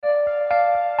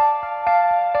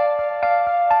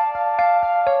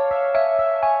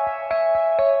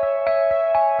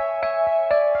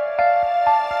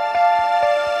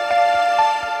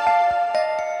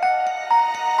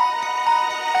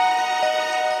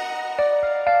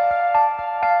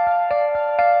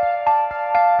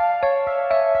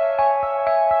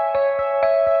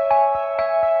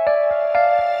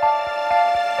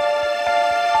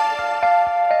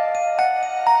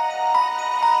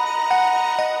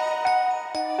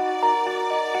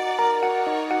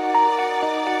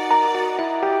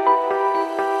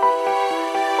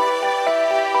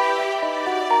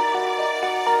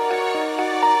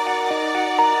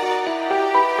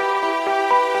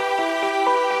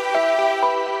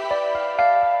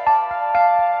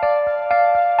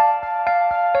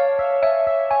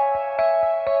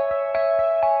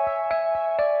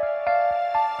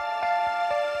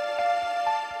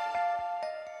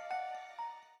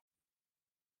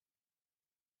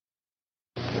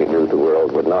He knew the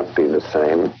world would not be the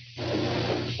same.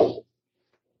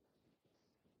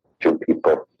 Few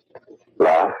people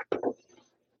laughed.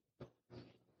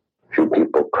 Few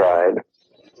people cried.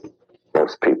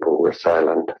 Most people were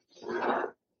silent.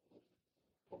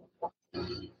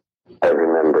 I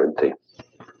remembered the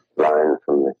line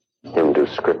from the Hindu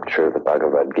scripture, the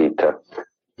Bhagavad Gita.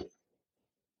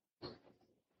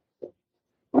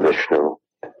 Vishnu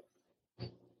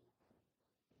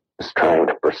is trying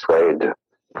to persuade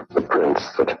the prince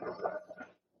that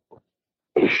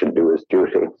he should do his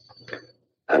duty,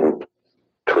 and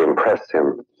to impress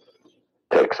him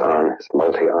takes on his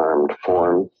multi-armed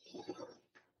form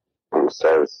and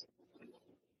says,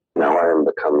 "Now I am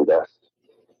become death,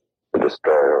 the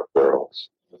destroyer of worlds."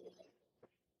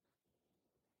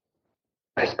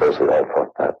 I suppose we all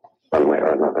thought that one way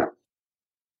or another.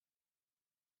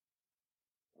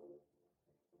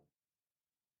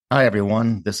 Hi,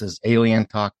 everyone. This is Alien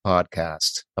Talk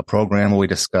Podcast, a program where we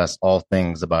discuss all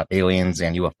things about aliens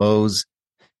and UFOs,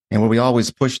 and where we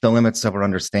always push the limits of our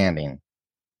understanding.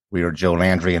 We are Joe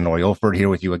Landry and Lori Olford here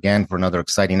with you again for another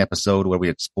exciting episode where we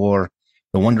explore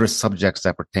the wondrous subjects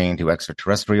that pertain to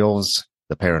extraterrestrials,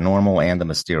 the paranormal, and the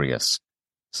mysterious.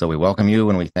 So we welcome you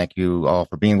and we thank you all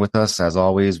for being with us. As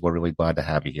always, we're really glad to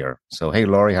have you here. So, hey,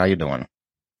 Lori, how you doing?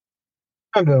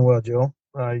 I'm doing well, Joe.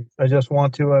 I just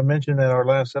want to mention that our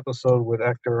last episode with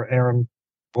actor Aaron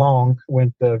Long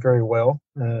went very well,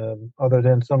 other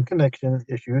than some connection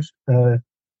issues.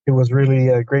 It was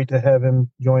really great to have him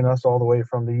join us all the way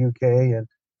from the UK. And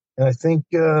I think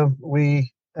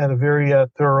we had a very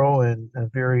thorough and a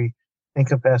very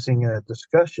encompassing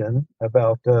discussion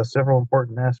about several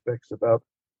important aspects about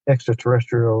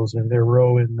extraterrestrials and their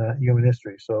role in human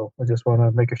history. So I just want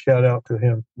to make a shout out to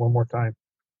him one more time.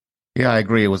 Yeah, I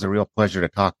agree. It was a real pleasure to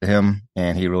talk to him,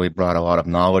 and he really brought a lot of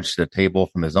knowledge to the table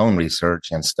from his own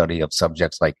research and study of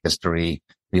subjects like history,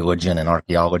 religion, and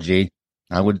archaeology.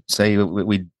 I would say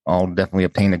we all definitely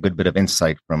obtained a good bit of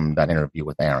insight from that interview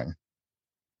with Aaron.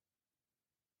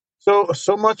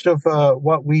 So much of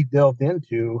what we delved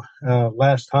into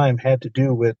last time had to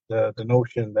do with the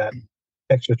notion that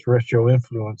extraterrestrial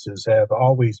influences have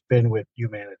always been with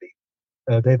humanity.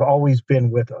 They've always been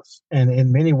with us. And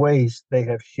in many ways, they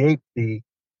have shaped the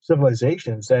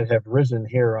civilizations that have risen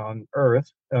here on Earth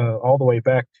all the way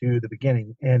back to the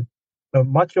beginning. And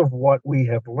much of what we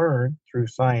have learned through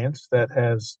science that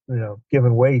has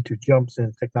given way to jumps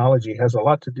in technology has a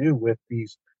lot to do with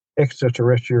these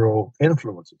extraterrestrial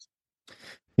influences.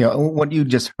 What you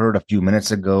just heard a few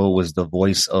minutes ago was the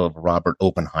voice of Robert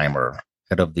Oppenheimer,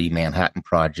 head of the Manhattan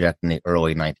Project in the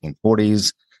early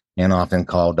 1940s, and often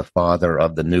called the father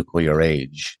of the nuclear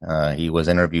age. He was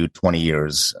interviewed 20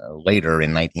 years later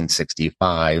in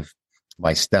 1965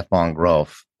 by Stefan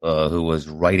Grof, who was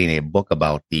writing a book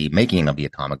about the making of the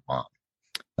atomic bomb.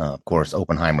 Of course,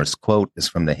 Oppenheimer's quote is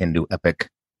from the Hindu epic,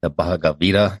 the Bhagavad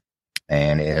Gita,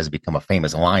 and it has become a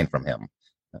famous line from him.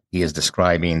 He is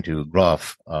describing to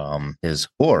Grof his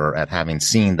horror at having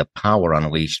seen the power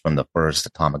unleashed from the first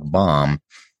atomic bomb,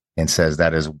 and says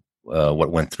that is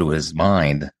what went through his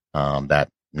mind, that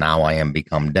now I am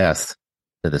become death,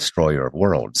 the destroyer of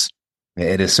worlds.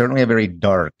 It is certainly a very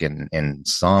dark and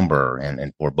somber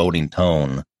and foreboding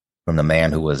tone from the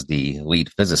man who was the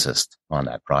lead physicist on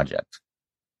that project.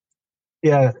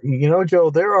 Yeah,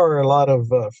 Joe, there are a lot of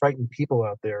frightened people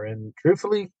out there, and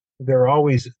truthfully, there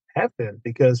always have been,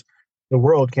 because the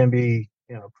world can be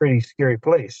a pretty scary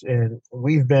place, and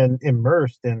we've been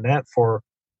immersed in that for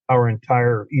our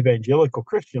entire evangelical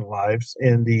Christian lives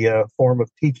in the form of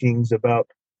teachings about,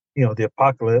 the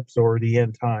apocalypse or the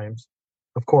end times.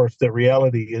 Of course, the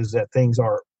reality is that things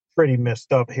are pretty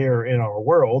messed up here in our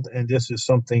world, and this is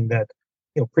something that,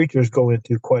 preachers go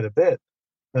into quite a bit,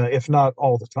 if not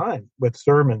all the time, with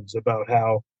sermons about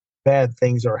how bad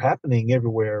things are happening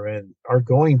everywhere and are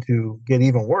going to get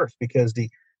even worse because the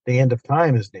end of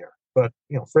time is near. But,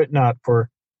 fret not, for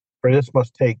this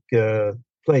must take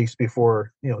place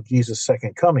before Jesus'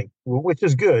 second coming, which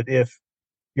is good if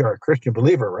you're a Christian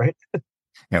believer, right?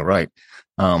 Yeah, right.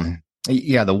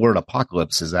 The word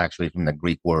apocalypse is actually from the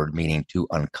Greek word meaning to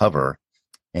uncover,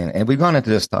 and we've gone into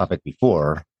this topic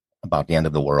before about the end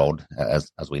of the world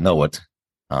as we know it,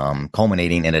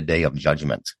 culminating in a day of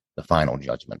judgment, the final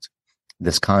judgment.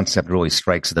 This concept really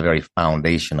strikes the very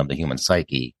foundation of the human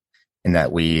psyche, in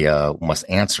that we must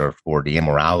answer for the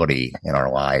immorality in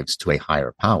our lives to a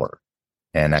higher power.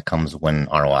 And that comes when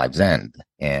our lives end,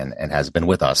 and has been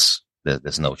with us,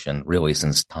 this notion, really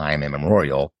since time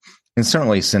immemorial, and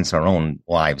certainly since our own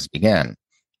lives began.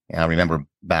 I remember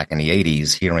back in the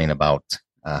 80s hearing about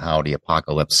how the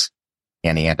apocalypse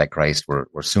and the Antichrist were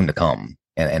soon to come.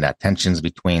 and that tensions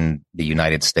between the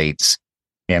United States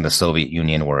and the Soviet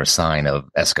Union were a sign of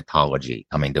eschatology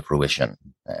coming to fruition.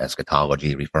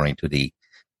 Eschatology referring to the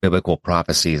biblical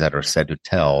prophecies that are said to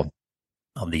tell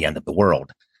of the end of the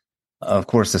world. Of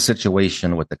course, the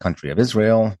situation with the country of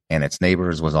Israel and its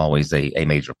neighbors was always a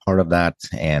major part of that.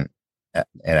 And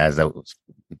as that was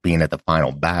being at the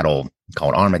final battle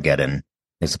called Armageddon,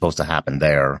 is supposed to happen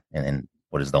there in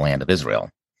what is the land of Israel.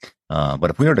 But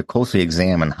if we were to closely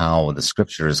examine how the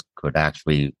scriptures could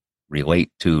actually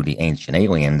relate to the ancient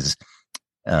aliens,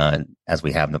 as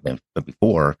we have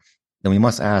before, then we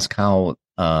must ask how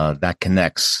that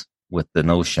connects with the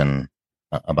notion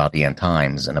about the end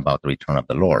times and about the return of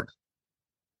the Lord.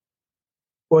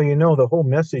 Well, the whole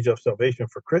message of salvation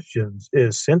for Christians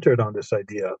is centered on this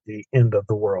idea, the end of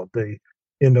the world, the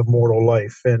end of mortal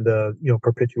life, and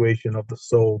perpetuation of the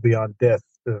soul beyond death,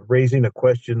 raising a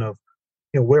question of,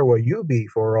 where will you be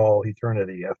for all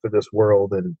eternity after this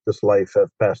world and this life have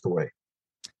passed away?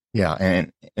 Yeah,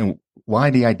 and why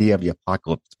the idea of the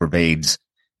apocalypse pervades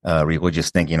religious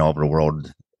thinking all over the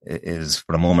world is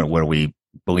for the moment where we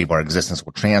believe our existence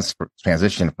will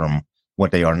transition from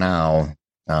what they are now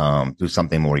to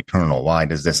something more eternal. Why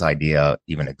does this idea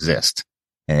even exist?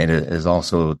 And it is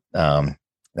also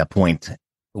that point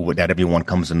that everyone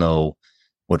comes to know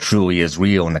what truly is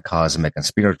real in the cosmic and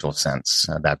spiritual sense,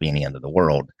 that being the end of the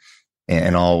world.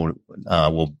 And all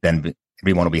everyone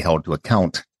will be held to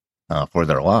account for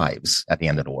their lives at the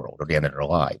end of the world, or the end of their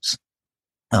lives,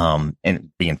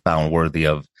 and being found worthy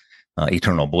of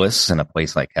eternal bliss in a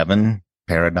place like heaven,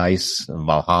 paradise,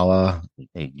 Valhalla,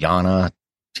 Jana,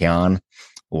 Tian,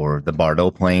 or the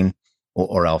Bardo plane,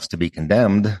 or else to be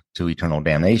condemned to eternal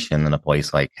damnation in a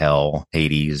place like hell,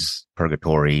 Hades,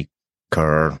 purgatory,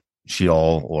 Kur,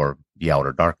 Sheol, or the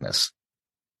outer darkness.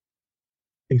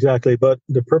 Exactly. But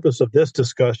the purpose of this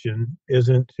discussion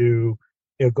isn't to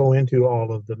go into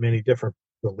all of the many different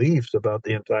beliefs about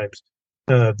the end times.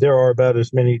 There are about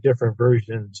as many different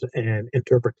versions and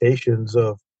interpretations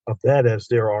of that as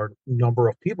there are number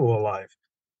of people alive.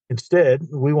 Instead,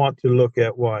 we want to look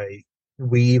at why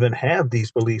we even have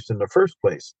these beliefs in the first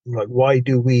place. Like, why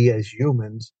do we as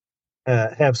humans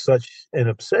have such an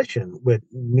obsession with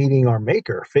meeting our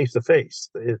maker face to face?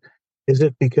 Is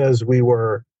it because we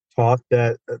were taught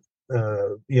that,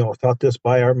 taught this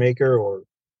by our maker, or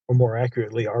more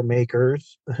accurately, our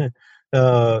makers?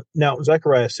 Now,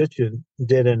 Zecharia Sitchin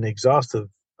did an exhaustive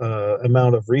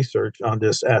amount of research on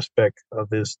this aspect of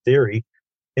his theory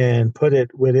and put it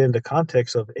within the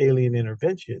context of alien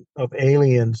intervention, of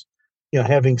aliens,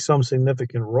 having some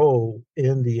significant role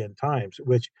in the end times,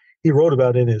 which he wrote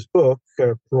about in his book,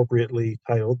 appropriately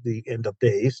titled The End of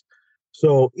Days.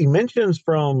 So he mentions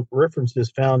from references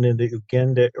found in the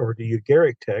Uganda or the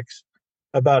Ugaritic text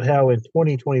about how in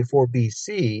 2024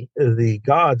 BC, the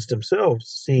gods themselves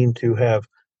seem to have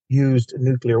used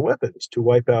nuclear weapons to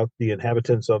wipe out the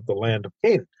inhabitants of the land of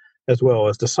Canaan, as well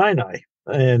as the Sinai.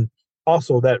 And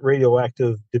also that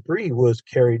radioactive debris was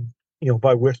carried,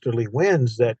 by westerly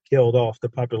winds that killed off the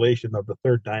population of the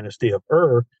third dynasty of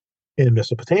Ur in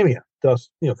Mesopotamia, thus,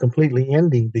 completely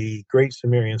ending the great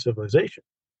Sumerian civilization.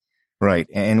 Right.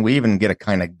 And we even get a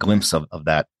kind of glimpse of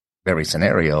that very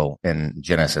scenario in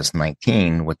Genesis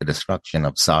 19 with the destruction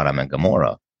of Sodom and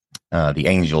Gomorrah. The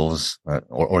angels,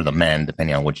 or the men,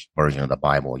 depending on which version of the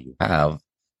Bible you have,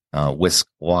 whisk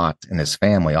Lot and his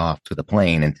family off to the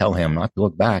plain and tell him not to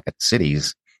look back at the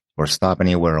cities or stop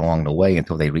anywhere along the way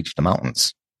until they reach the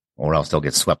mountains, or else they'll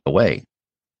get swept away.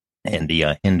 In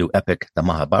the Hindu epic, the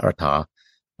Mahabharata,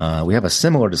 we have a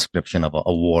similar description of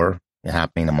a war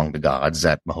happening among the gods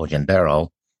at Mohenjo-daro,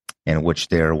 in which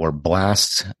there were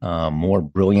blasts more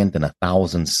brilliant than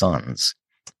 1,000 suns,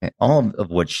 all of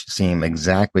which seem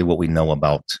exactly what we know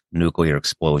about nuclear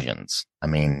explosions. I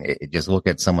mean, just look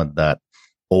at some of that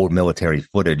old military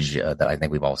footage that I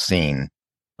think we've all seen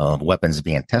of weapons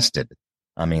being tested.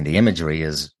 I mean, the imagery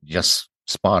is just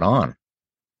spot on.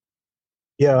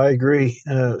 Yeah, I agree.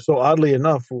 So oddly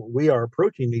enough, we are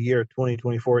approaching the year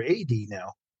 2024 AD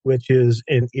now, which is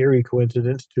an eerie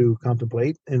coincidence to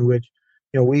contemplate, in which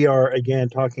we are again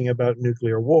talking about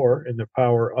nuclear war and the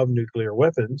power of nuclear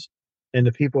weapons, and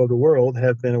the people of the world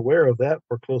have been aware of that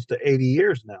for close to 80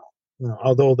 years now.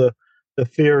 Although the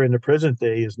fear in the present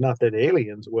day is not that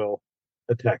aliens will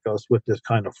attack us with this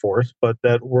kind of force, but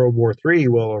that World War III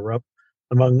will erupt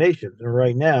among nations. And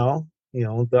right now,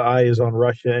 the eye is on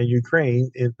Russia and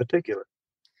Ukraine in particular.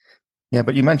 Yeah,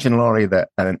 but you mentioned, Laurie, that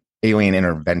an alien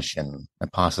intervention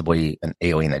and possibly an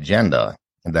alien agenda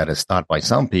that is thought by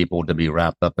some people to be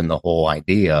wrapped up in the whole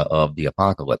idea of the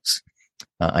apocalypse.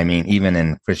 Even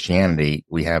in Christianity,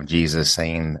 we have Jesus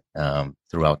saying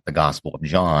throughout the Gospel of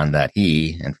John that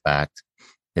he, in fact,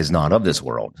 is not of this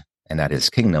world and that his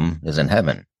kingdom is in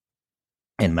heaven.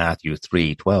 In Matthew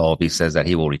 3:12, he says that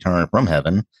he will return from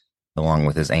heaven along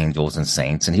with his angels and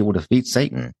saints, and he will defeat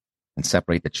Satan and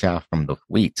separate the chaff from the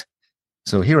wheat.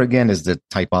 So here again is the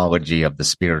typology of the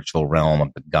spiritual realm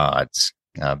of the gods,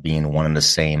 being one and the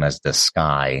same as the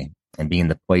sky and being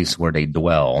the place where they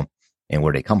dwell and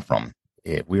where they come from.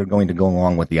 If we are going to go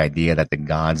along with the idea that the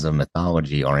gods of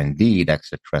mythology are indeed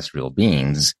extraterrestrial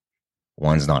beings,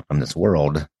 one's not from this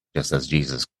world, just as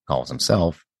Jesus calls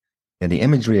himself, then the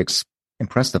imagery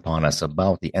impressed upon us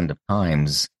about the end of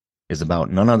times is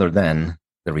about none other than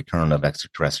the return of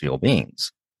extraterrestrial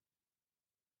beings.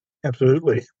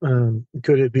 Absolutely.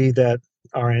 Could it be that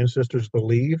our ancestors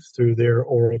believed through their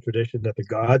oral tradition that the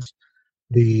gods,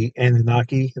 the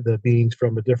Anunnaki, the beings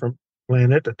from a different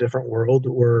planet, a different world,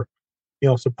 were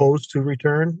supposed to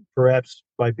return, perhaps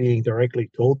by being directly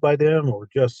told by them or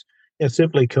just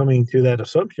simply coming to that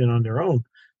assumption on their own?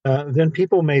 Then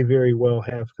people may very well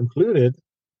have concluded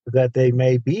that they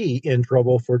may be in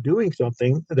trouble for doing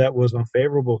something that was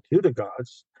unfavorable to the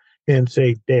gods, and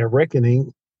say day of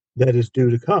reckoning that is due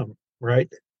to come,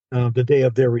 right? The day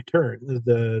of their return,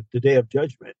 the day of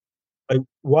judgment.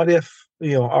 What if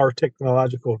our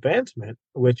technological advancement,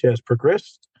 which has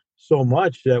progressed so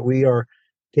much that we are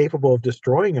capable of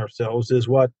destroying ourselves, is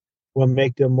what will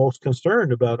make them most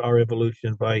concerned about our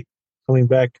evolution by coming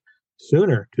back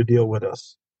sooner to deal with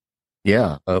us?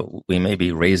 Yeah, we may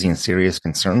be raising serious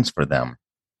concerns for them.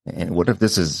 And what if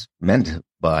this is meant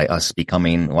by us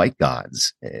becoming like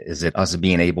gods? Is it us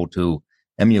being able to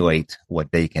emulate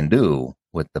what they can do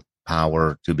with the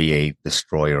power to be a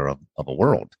destroyer of a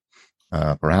world?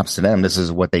 Perhaps to them, this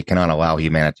is what they cannot allow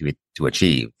humanity to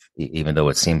achieve, even though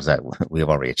it seems that we have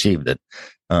already achieved it.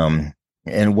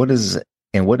 And what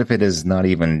if it is not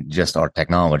even just our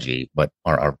technology, but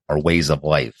our ways of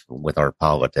life with our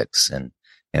politics and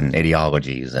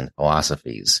ideologies and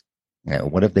philosophies?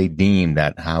 What if they deem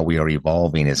that how we are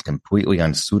evolving is completely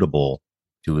unsuitable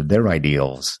to their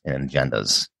ideals and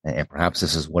agendas? And perhaps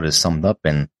this is what is summed up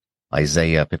in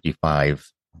Isaiah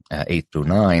 55,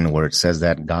 8-9, where it says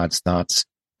that God's thoughts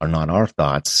are not our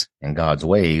thoughts and God's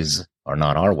ways are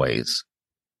not our ways.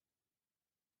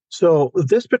 So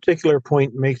this particular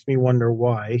point makes me wonder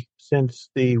why, since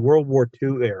the World War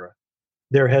II era,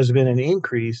 there has been an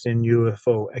increase in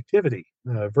UFO activity,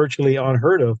 virtually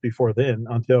unheard of before then,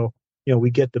 until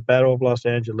we get the Battle of Los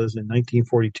Angeles in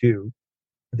 1942,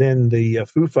 then the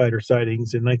Foo Fighter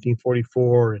sightings in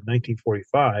 1944 and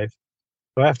 1945.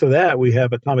 So after that, we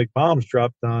have atomic bombs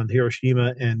dropped on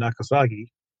Hiroshima and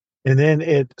Nagasaki. And then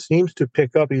it seems to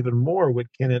pick up even more with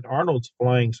Kenneth Arnold's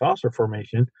flying saucer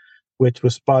formation, which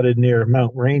was spotted near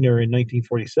Mount Rainier in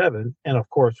 1947. And of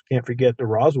course, can't forget the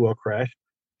Roswell crash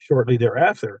shortly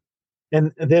thereafter.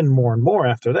 And then more and more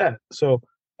after that. So,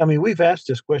 we've asked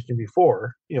this question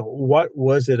before, what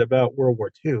was it about World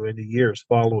War II in the years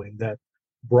following that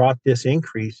brought this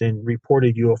increase in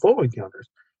reported UFO encounters?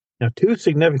 Now, two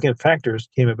significant factors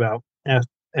came about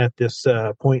at this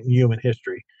point in human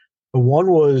history.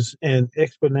 One was an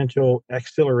exponential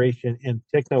acceleration in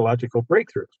technological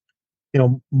breakthroughs,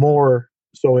 more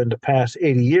so in the past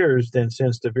 80 years than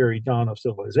since the very dawn of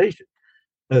civilization.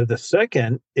 The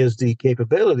second is the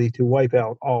capability to wipe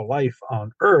out all life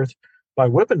on Earth by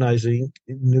weaponizing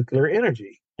nuclear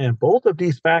energy. And both of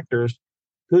these factors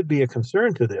could be a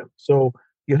concern to them. So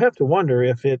you have to wonder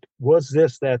if it was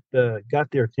this that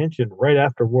got their attention right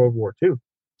after World War II.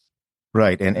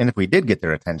 Right. And if we did get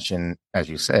their attention, as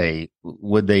you say,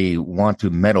 would they want to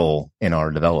meddle in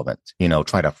our development,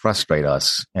 try to frustrate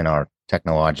us in our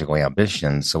technological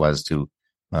ambitions so as to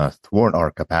thwart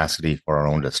our capacity for our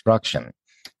own destruction?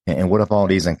 And what if all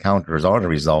these encounters are the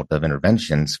result of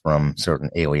interventions from certain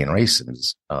alien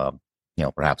races,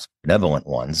 perhaps benevolent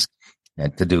ones,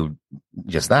 and to do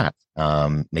just that?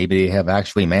 Maybe they have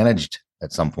actually managed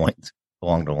at some point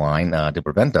along the line to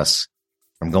prevent us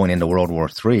from going into World War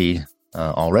III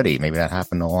already. Maybe that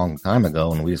happened a long time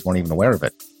ago and we just weren't even aware of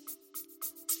it.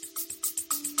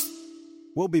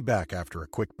 We'll be back after a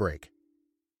quick break.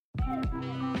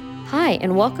 Hi,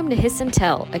 and welcome to Hiss and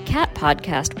Tell, a cat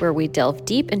podcast where we delve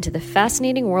deep into the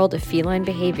fascinating world of feline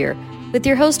behavior with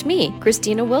your host, me,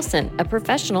 Christina Wilson, a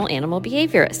professional animal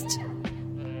behaviorist.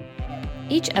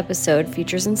 Each episode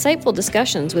features insightful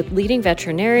discussions with leading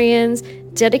veterinarians,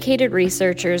 dedicated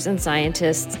researchers and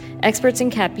scientists, experts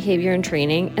in cat behavior and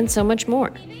training, and so much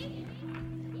more.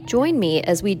 Join me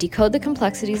as we decode the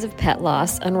complexities of pet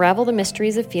loss, unravel the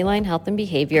mysteries of feline health and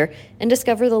behavior, and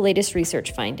discover the latest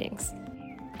research findings.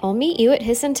 I'll meet you at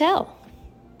Hiss and Tell.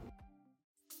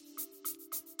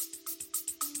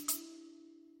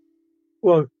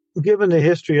 Well, given the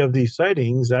history of these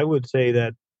sightings, I would say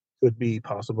that could be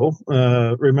possible.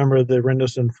 Remember the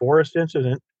Rendlesham Forest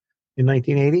incident in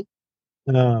 1980?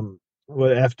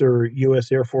 After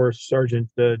U.S. Air Force Sergeant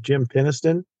Jim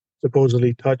Penniston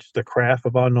supposedly touched the craft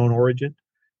of unknown origin.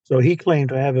 So he claimed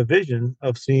to have a vision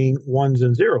of seeing ones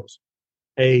and zeros,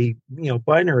 a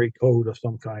binary code of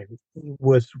some kind,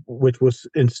 which was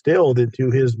instilled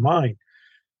into his mind.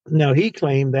 Now he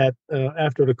claimed that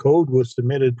after the code was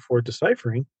submitted for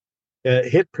deciphering,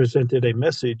 it presented a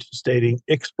message stating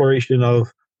exploration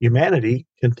of humanity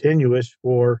continuous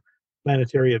for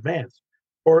planetary advance,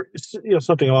 or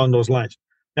something along those lines.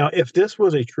 Now, if this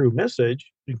was a true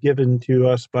message given to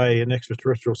us by an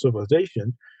extraterrestrial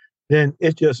civilization, then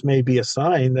it just may be a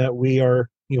sign that we are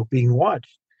being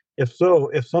watched. If so,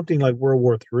 if something like World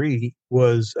War III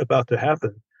was about to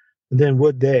happen, then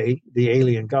would they, the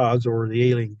alien gods or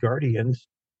the alien guardians,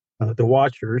 the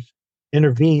watchers,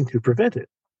 intervene to prevent it?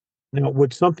 Now,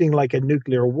 would something like a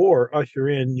nuclear war usher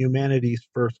in humanity's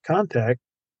first contact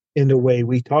in the way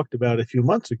we talked about a few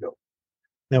months ago?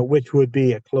 Now, which would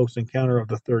be a close encounter of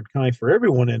the third kind for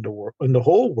everyone in the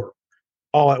whole world,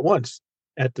 all at once,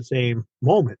 at the same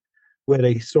moment, with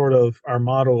a sort of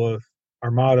armada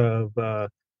of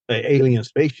alien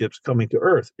spaceships coming to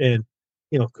Earth. And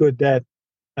could that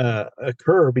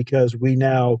occur because we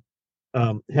now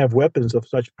have weapons of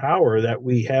such power that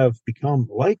we have become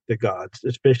like the gods,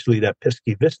 especially that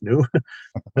pesky Vishnu,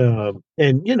 and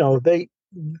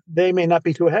they may not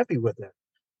be too happy with that.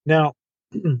 Now,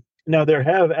 now there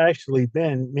have actually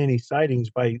been many sightings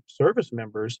by service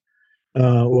members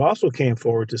who also came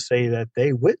forward to say that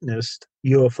they witnessed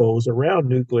UFOs around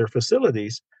nuclear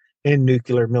facilities and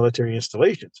nuclear military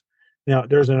installations. Now,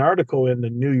 there's an article in the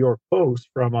New York Post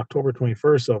from October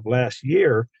 21st of last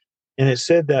year, and it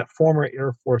said that former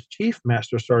Air Force Chief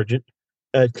Master Sergeant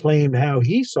claimed how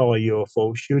he saw a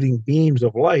UFO shooting beams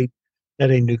of light at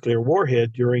a nuclear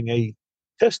warhead during a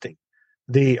testing.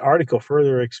 The article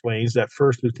further explains that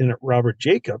First Lieutenant Robert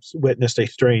Jacobs witnessed a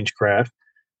strange craft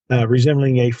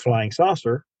resembling a flying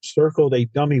saucer circled a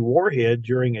dummy warhead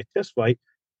during a test flight,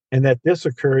 and that this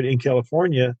occurred in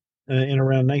California in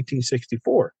around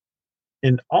 1964.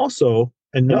 And also,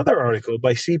 another article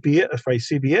by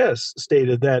CBS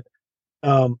stated that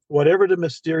whatever the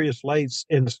mysterious lights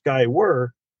in the sky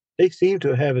were, they seemed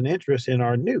to have an interest in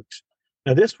our nukes.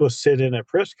 Now, this was said in a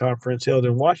press conference held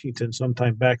in Washington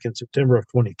sometime back in September of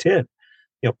 2010.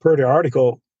 Per the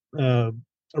article,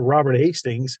 Robert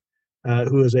Hastings,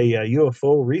 who is a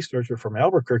UFO researcher from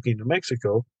Albuquerque, New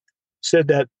Mexico, said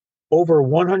that over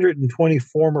 120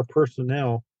 former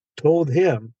personnel told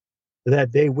him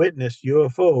that they witnessed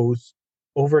UFOs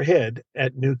overhead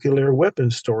at nuclear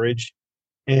weapons storage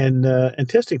and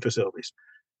testing facilities.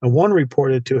 And one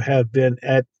reported to have been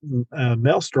at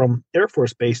Maelstrom Air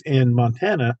Force Base in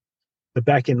Montana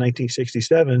back in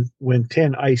 1967 when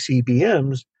 10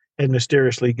 ICBMs had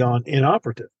mysteriously gone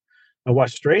inoperative. Now,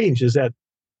 what's strange is that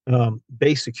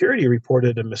base security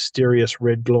reported a mysterious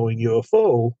red glowing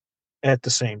UFO at the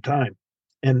same time.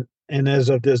 And as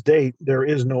of this date, there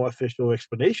is no official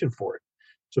explanation for it.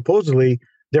 Supposedly,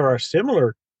 there are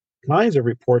similar kinds of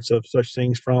reports of such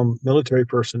things from military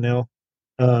personnel.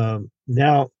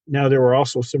 Now there were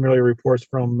also similar reports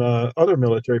from other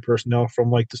military personnel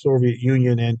from like the Soviet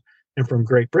Union and from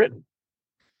Great Britain.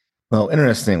 Well,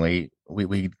 interestingly,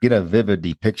 we get a vivid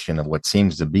depiction of what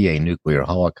seems to be a nuclear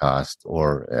holocaust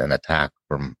or an attack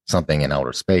from something in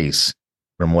outer space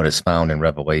from what is found in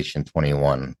Revelation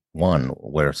 21:1,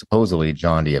 where supposedly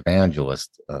John the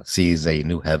Evangelist sees a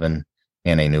new heaven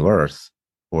and a new earth,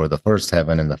 for the first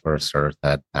heaven and the first earth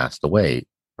had passed away,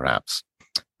 perhaps.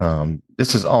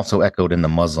 This is also echoed in the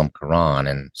Muslim Quran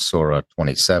in Surah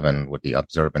 27 with the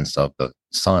observance of the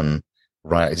sun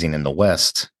rising in the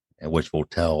west, which will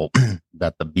tell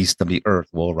that the beast of the earth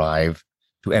will arrive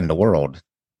to end the world.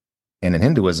 And in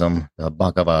Hinduism, the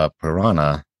Bhagavad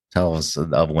Purana tells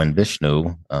of when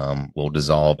Vishnu will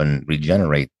dissolve and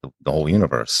regenerate the whole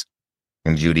universe.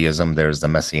 In Judaism, there's the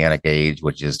Messianic age,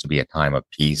 which is to be a time of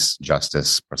peace,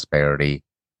 justice, prosperity,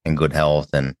 and good health.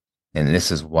 And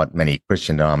this is what many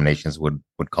Christian denominations would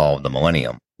call the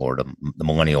millennium, or the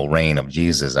millennial reign of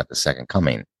Jesus at the second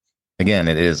coming. Again,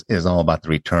 it is all about the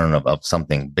return of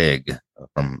something big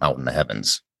from out in the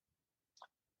heavens.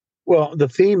 Well, the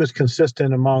theme is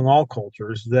consistent among all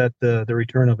cultures that the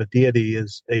return of a deity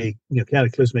is a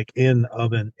cataclysmic end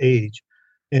of an age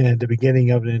and the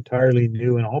beginning of an entirely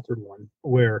new and altered one,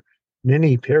 where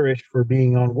many perish for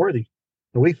being unworthy.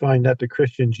 And we find that the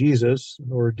Christian Jesus,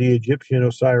 or the Egyptian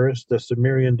Osiris, the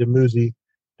Sumerian Dumuzi,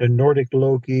 the Nordic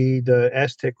Loki, the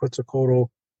Aztec Quetzalcoatl,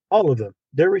 all of them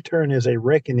their return is a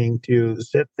reckoning to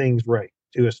set things right,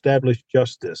 to establish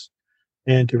justice,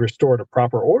 and to restore the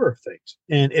proper order of things.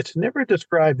 And it's never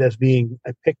described as being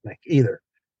a picnic either.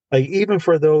 Like, even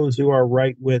for those who are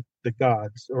right with the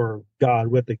gods, or God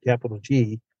with the capital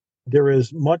G, there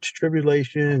is much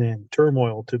tribulation and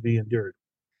turmoil to be endured.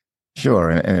 Sure.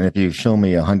 And if you show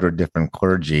me 100 different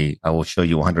clergy, I will show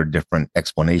you 100 different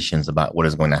explanations about what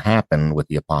is going to happen with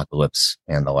the apocalypse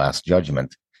and the last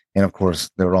judgment. And of course,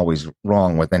 they're always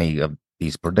wrong with any of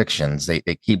these predictions. They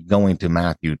keep going to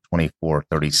Matthew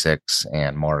 24:36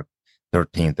 and Mark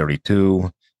 13:32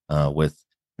 with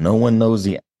no one knows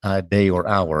the day or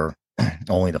hour,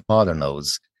 only the Father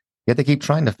knows. Yet they keep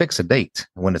trying to fix a date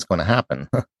when it's going to happen.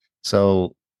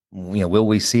 So, will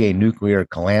we see a nuclear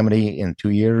calamity in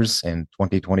 2 years in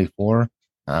 2024?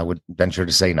 I would venture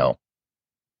to say no.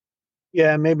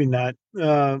 Yeah, maybe not.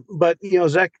 But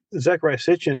Zechariah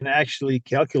Sitchin actually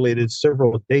calculated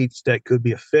several dates that could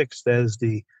be affixed as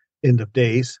the end of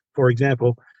days. For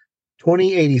example,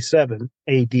 2087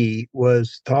 AD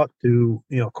was thought to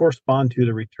correspond to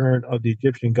the return of the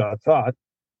Egyptian god Thoth,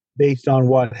 based on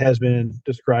what has been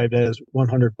described as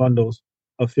 100 bundles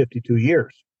of 52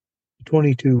 years.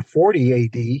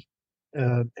 2240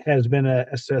 AD has been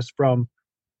assessed from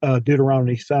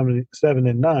Deuteronomy 7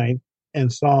 and 9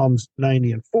 and Psalms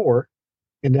 90 and 4,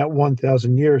 and that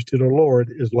 1,000 years to the Lord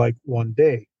is like one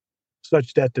day,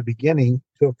 such that the beginning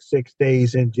took 6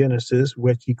 days in Genesis,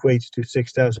 which equates to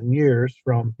 6,000 years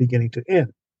from beginning to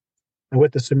end. And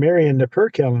with the Sumerian Nippur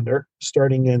calendar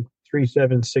starting in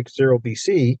 3760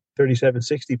 BC,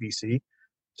 3760 BC,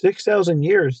 6,000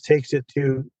 years takes it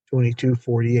to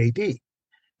 2240 AD.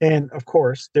 And of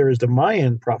course, there is the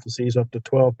Mayan prophecies of the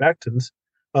 12 Bactans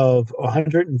of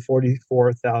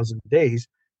 144,000 days,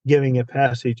 giving a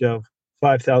passage of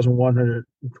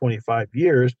 5,125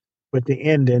 years, with the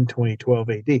end in 2012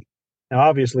 AD. Now,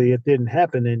 obviously, it didn't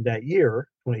happen in that year.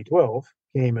 2012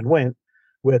 came and went,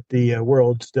 with the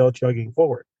world still chugging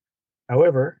forward.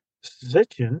 However,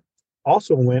 Sitchin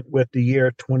also went with the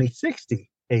year 2060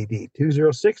 AD,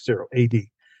 2060 AD,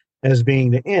 as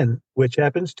being the end, which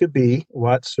happens to be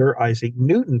what Sir Isaac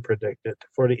Newton predicted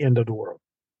for the end of the world.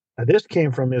 Now, this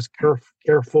came from his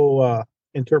careful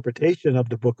interpretation of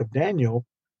the book of Daniel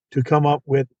to come up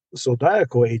with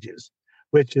zodiacal ages,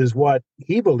 which is what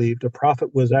he believed the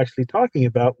prophet was actually talking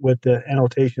about with the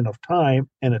annotation of time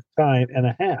and a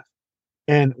half.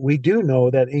 And we do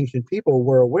know that ancient people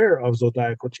were aware of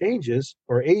zodiacal changes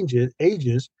or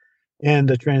ages and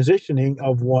the transitioning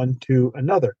of one to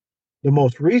another. The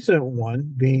most recent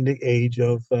one being the age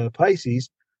of Pisces,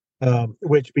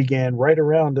 which began right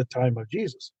around the time of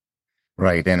Jesus.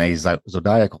 Right. And a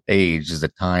zodiacal age is the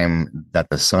time that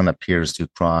the sun appears to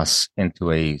cross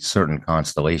into a certain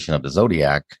constellation of the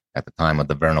zodiac at the time of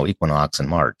the vernal equinox in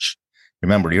March.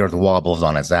 Remember, the Earth wobbles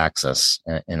on its axis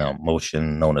in a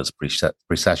motion known as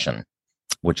precession,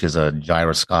 which is a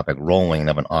gyroscopic rolling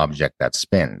of an object that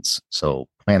spins. So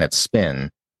planets spin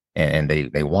and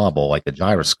they wobble like a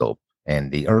gyroscope.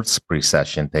 And the Earth's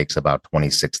precession takes about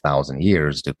 26,000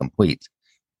 years to complete.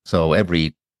 So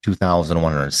every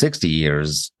 2,160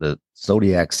 years, the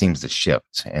zodiac seems to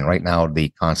shift. And right now, the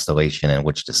constellation in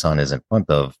which the sun is in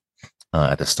front of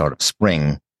at the start of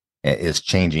spring is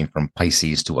changing from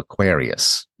Pisces to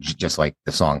Aquarius, just like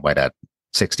the song by that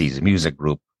 60s music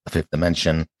group, The Fifth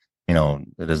Dimension.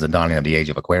 It is the dawning of the age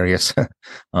of Aquarius.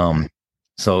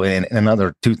 So in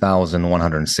another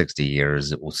 2,160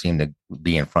 years, it will seem to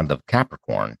be in front of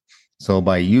Capricorn. So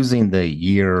by using the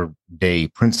year-day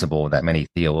principle that many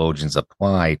theologians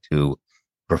apply to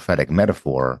prophetic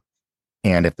metaphor,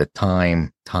 and if the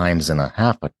times and a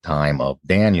half a time of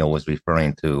Daniel was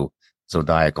referring to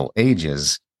zodiacal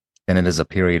ages, then it is a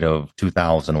period of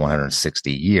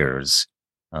 2,160 years,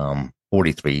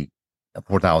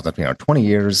 4,320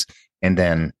 years, and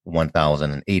then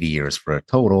 1,080 years for a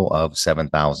total of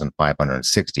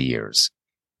 7,560 years.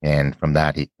 And from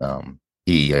that,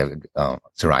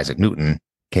 Sir Isaac Newton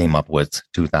came up with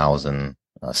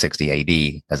 2060 AD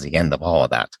as the end of all of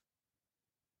that.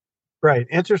 Right.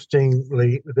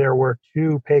 Interestingly, there were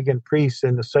two pagan priests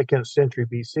in the 2nd century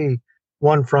BC,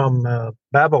 one from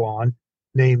Babylon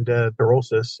named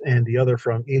Berosus, and the other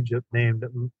from Egypt named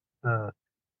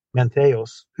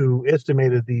Mantheos, who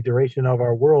estimated the duration of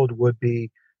our world would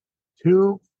be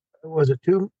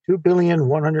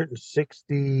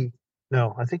 2,160,000,000.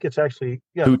 No, I think it's actually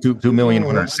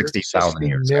 2,160,000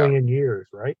 years. Million years,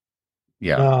 right?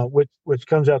 Yeah. Which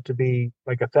comes out to be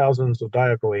like 1,000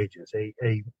 zodiacal ages, a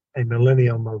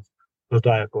millennium of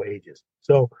zodiacal ages.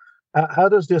 So, how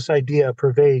does this idea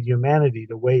pervade humanity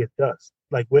the way it does?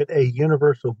 Like, with a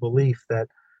universal belief that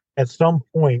at some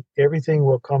point everything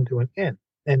will come to an end,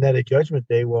 and that a judgment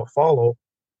day will follow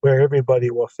where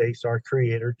everybody will face our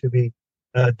Creator to be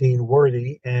deemed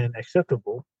worthy and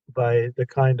acceptable by the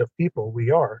kind of people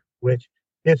we are, which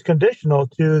is conditional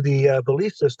to the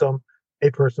belief system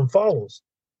a person follows.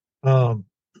 Um,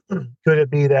 could it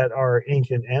be that our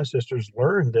ancient ancestors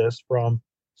learned this from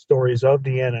stories of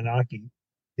the Anunnaki,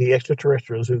 the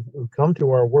extraterrestrials who come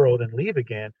to our world and leave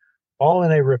again, all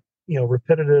in a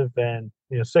repetitive and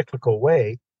cyclical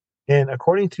way? And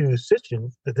according to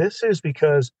Sitchin, this is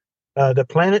because the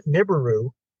planet Nibiru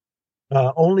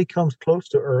only comes close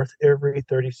to Earth every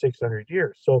 3,600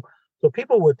 years. So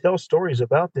people would tell stories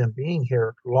about them being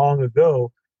here long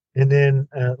ago and then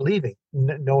leaving,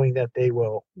 knowing that they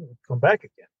will come back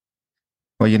again.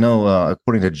 Well,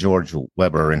 according to George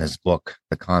Weber in his book,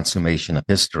 The Consummation of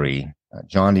History,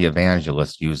 John the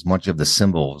Evangelist used much of the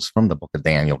symbols from the book of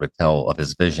Daniel to tell of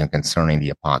his vision concerning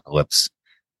the apocalypse,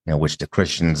 which to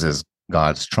Christians is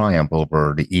God's triumph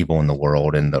over the evil in the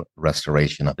world and the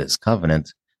restoration of his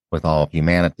covenant with all of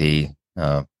humanity,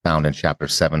 found in chapter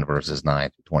 7, verses 9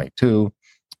 to 22,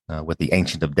 with the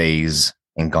Ancient of Days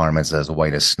in garments as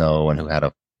white as snow and who had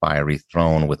a fiery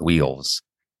throne with wheels.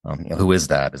 Who is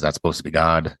that? Is that supposed to be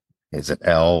God? Is it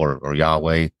El or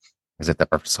Yahweh? Is it the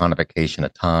personification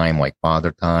of time, like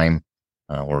Father Time,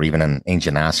 or even an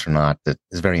ancient astronaut that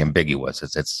is very ambiguous?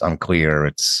 It's unclear.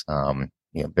 It's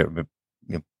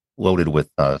loaded with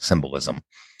symbolism.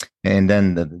 And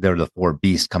then there are the four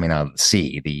beasts coming out of the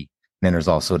sea. Then there's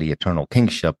also the eternal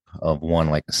kingship of one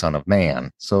like the Son of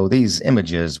Man. So these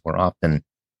images were often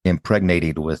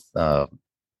impregnated with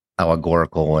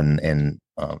allegorical and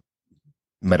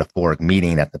metaphoric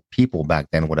meaning that the people back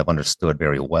then would have understood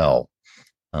very well.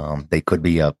 They could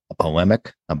be a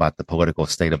polemic about the political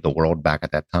state of the world back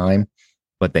at that time,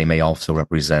 but they may also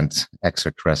represent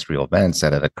extraterrestrial events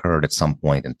that had occurred at some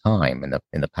point in time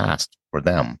in the past for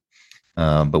them.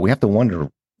 But we have to wonder,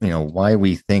 why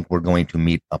we think we're going to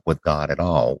meet up with God at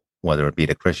all, whether it be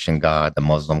the Christian God, the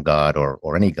Muslim God,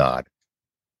 or any God.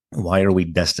 Why are we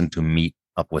destined to meet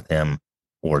up with him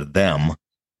or them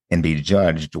and be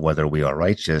judged whether we are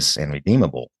righteous and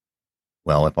redeemable?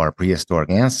 Well, if our prehistoric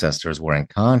ancestors were in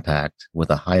contact with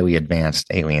a highly advanced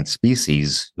alien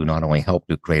species who not only helped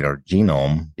to create our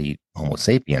genome, the Homo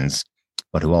sapiens,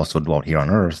 but who also dwelt here on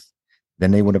Earth,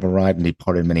 then they would have arrived and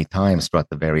departed many times throughout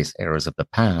the various eras of the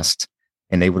past,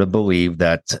 and they would have believed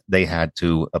that they had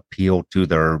to appeal to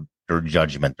their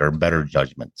judgment, their better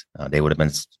judgment. They would have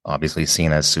been obviously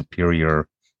seen as superior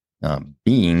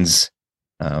beings.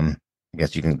 I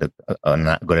guess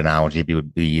a good analogy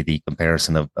would be the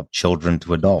comparison of children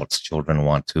to adults. Children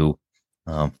want to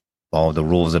follow the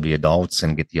rules of the adults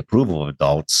and get the approval of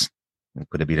adults. And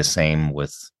could it be the same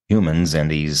with humans and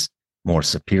these more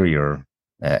superior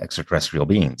extraterrestrial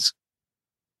beings?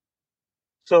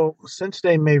 So since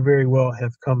they may very well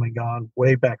have come and gone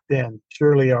way back then,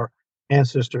 surely our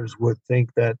ancestors would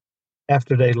think that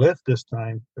after they left this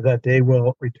time, that they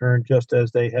will return just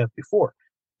as they have before.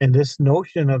 And this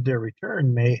notion of their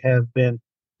return may have been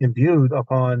imbued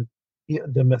upon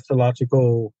the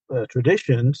mythological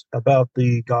traditions about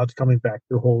the gods coming back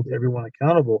to hold everyone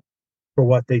accountable for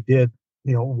what they did,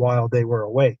 while they were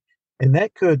away. And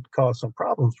that could cause some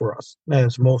problems for us,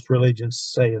 as most religions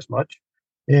say as much.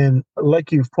 And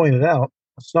like you've pointed out,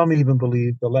 some even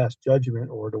believe the Last Judgment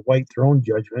or the White Throne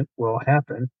Judgment will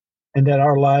happen and that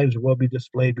our lives will be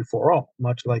displayed before all,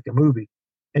 much like a movie,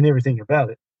 and everything about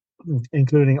it,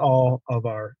 including all of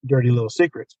our dirty little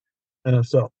secrets.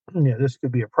 So this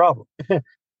could be a problem.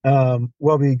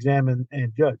 Will be examined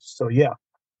and judged. So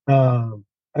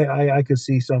I could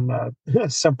see some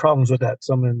problems with that,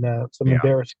 some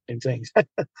embarrassing things.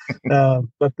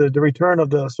 But the return of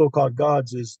the so-called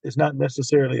gods is not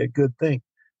necessarily a good thing.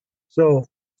 So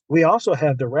we also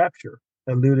have the rapture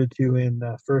alluded to in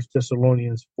 1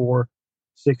 Thessalonians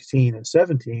 4:16 and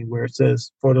 17, where it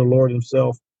says, "For the Lord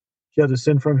himself shall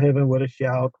descend from heaven with a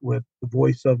shout, with the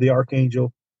voice of the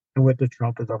archangel, and with the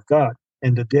trumpet of God.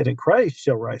 And the dead in Christ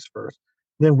shall rise first.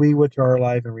 Then we which are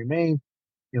alive and remain,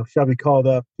 shall be called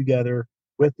up together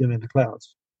with them in the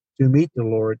clouds to meet the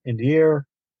Lord in the air,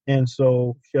 and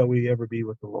so shall we ever be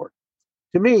with the Lord."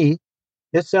 To me,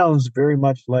 it sounds very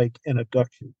much like an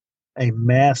abduction, a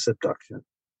mass abduction,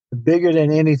 bigger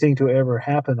than anything to ever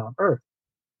happen on Earth.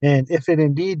 And if it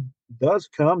indeed does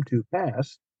come to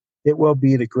pass, it will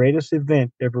be the greatest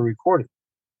event ever recorded.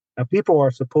 Now, people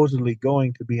are supposedly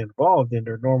going to be involved in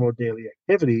their normal daily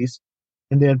activities,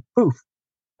 and then poof,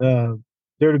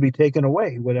 they're to be taken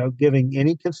away without giving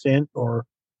any consent or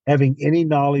having any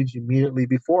knowledge immediately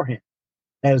beforehand.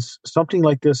 Has something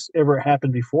like this ever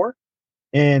happened before?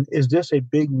 And is this a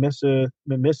big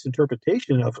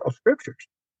misinterpretation of scriptures?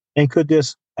 And could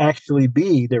this actually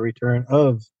be the return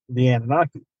of the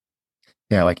Anunnaki?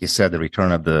 Yeah, like you said, the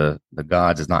return of the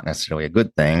gods is not necessarily a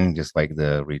good thing, just like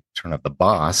the return of the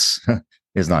boss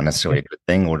is not necessarily a good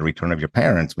thing, or the return of your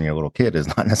parents when you're a little kid is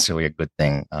not necessarily a good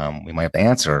thing. We might have to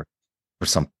answer for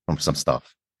some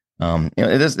stuff.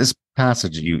 This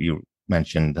passage you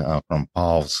mentioned from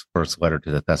Paul's first letter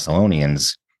to the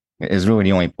Thessalonians is really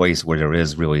the only place where there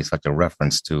is really such a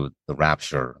reference to the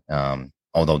rapture.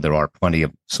 Although there are plenty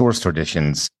of source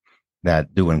traditions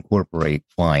that do incorporate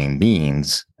flying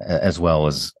beings, as well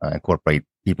as incorporate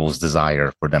people's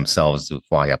desire for themselves to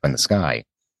fly up in the sky.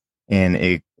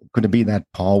 And could it be that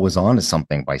Paul was onto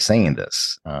something by saying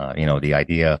this? The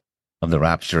idea of the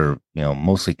rapture,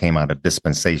 mostly came out of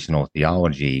dispensational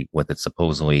theology, with it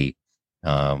supposedly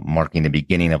marking the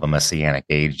beginning of a messianic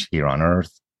age here on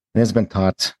earth. And has been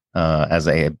taught as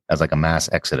like a mass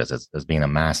exodus, as being a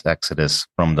mass exodus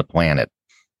from the planet,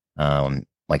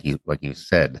 like you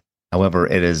said. However,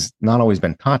 it has not always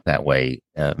been taught that way.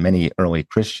 Many early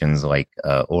Christians, like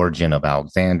Origen of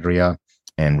Alexandria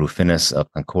and Rufinus of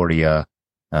Concordia,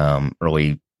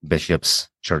 early bishops,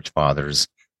 church fathers,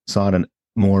 saw it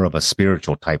more of a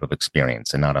spiritual type of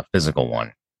experience and not a physical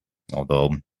one.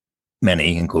 Although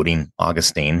many, including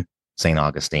St.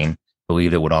 Augustine,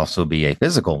 believed it would also be a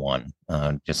physical one,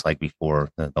 just like before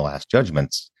the last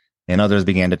judgments. And others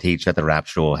began to teach that the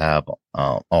rapture will have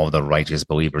all the righteous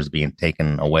believers being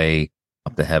taken away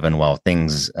up to heaven, while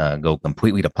things go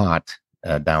completely to pot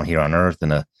down here on earth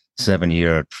in a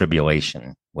 7-year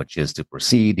tribulation, which is to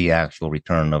precede the actual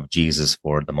return of Jesus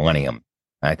for the millennium.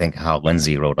 I think Hal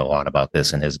Lindsey wrote a lot about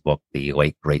this in his book, The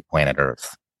Late Great Planet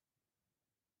Earth.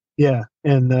 Yeah,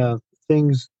 and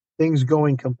things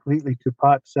going completely to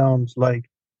pot sounds like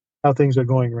how things are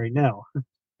going right now.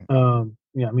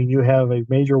 You have a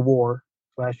major war,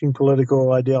 clashing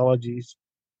political ideologies,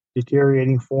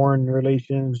 deteriorating foreign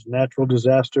relations, natural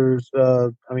disasters.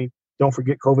 Don't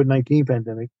forget COVID-19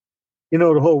 pandemic.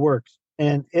 The whole works,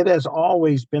 and it has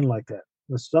always been like that.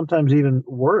 Sometimes even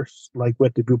worse, like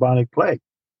with the bubonic plague.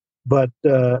 But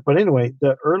anyway,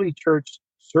 the early church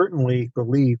certainly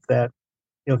believed that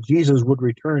Jesus would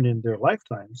return in their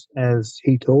lifetimes, as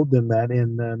he told them that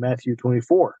in Matthew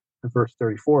 24, verse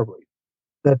 34, I believe,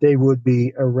 that they would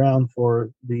be around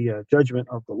for the judgment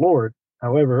of the Lord.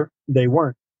 However, they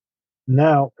weren't.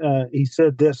 Now, he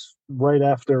said this right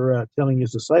after telling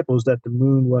his disciples that the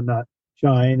moon will not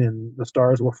shine and the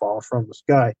stars will fall from the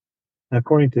sky. And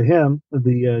according to him,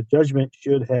 the judgment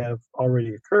should have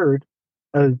already occurred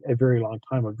a very long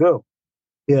time ago.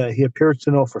 He appears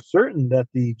to know for certain that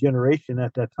the generation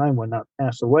at that time would not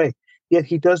pass away, yet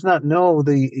he does not know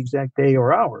the exact day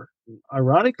or hour.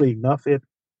 Ironically enough, it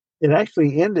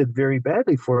actually ended very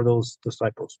badly for those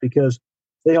disciples, because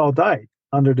they all died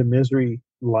under the misery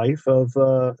life of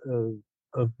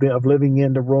living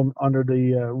in the Rome under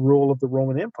the rule of the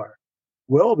Roman Empire,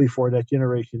 well before that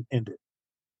generation ended.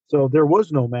 So there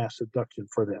was no mass abduction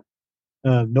for them.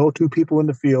 No two people in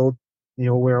the field,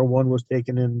 where one was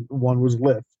taken and one was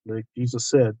left, like Jesus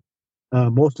said.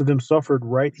 Most of them suffered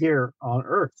right here on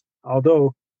earth.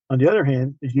 Although, on the other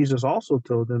hand, Jesus also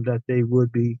told them that they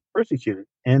would be persecuted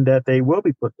and that they will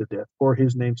be put to death for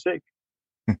his name's sake.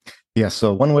 Yeah,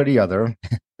 so one way or the other,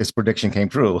 this prediction came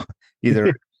true.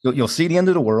 Either you'll see the end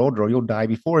of the world or you'll die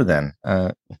before then.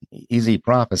 Easy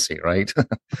prophecy, right?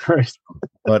 Right.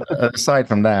 But aside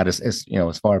from that,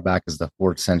 as far back as the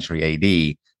 4th century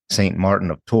AD, St.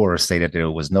 Martin of Tours stated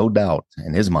there was no doubt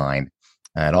in his mind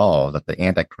at all that the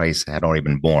Antichrist had already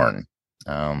been born.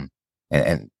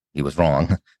 And he was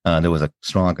wrong. There was a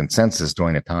strong consensus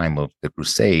during the time of the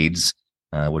Crusades,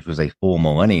 which was a full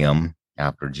millennium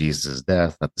after Jesus'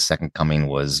 death, that the second coming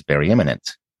was very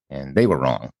imminent, and they were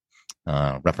wrong.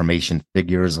 Reformation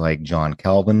figures like John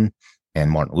Calvin and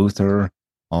Martin Luther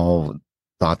all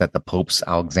thought that the popes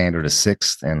Alexander VI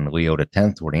and Leo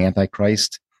X were the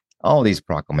Antichrist. All these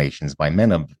proclamations by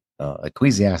men of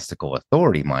ecclesiastical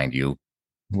authority, mind you,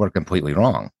 were completely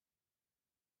wrong.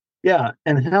 Yeah,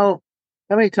 and how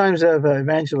many times have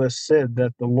evangelists said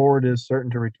that the Lord is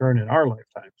certain to return in our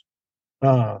lifetimes?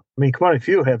 Quite a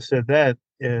few have said that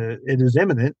it is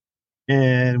imminent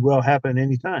and will happen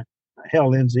anytime.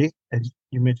 Hal Lindsey, as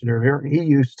you mentioned earlier, he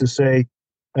used to say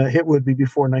it would be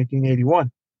before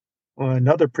 1981.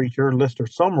 Another preacher, Lister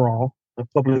Sumrall,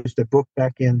 published a book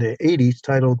back in the 80s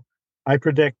titled I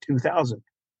Predict 2000,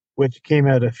 which came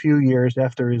out a few years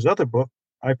after his other book,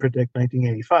 I Predict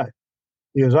 1985.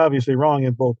 He was obviously wrong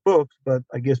in both books, but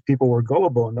I guess people were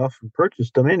gullible enough and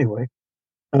purchased them anyway.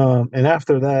 And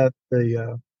after that,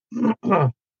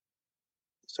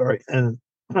 and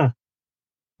Huh.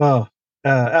 Oh,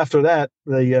 after that,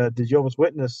 the Jehovah's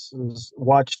Witnesses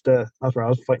watched. I'm sorry, I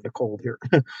was fighting a cold here,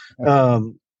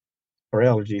 um, or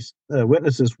allergies.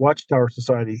 Witnesses Watchtower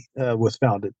Society was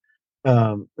founded.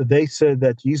 They said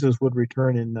that Jesus would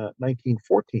return in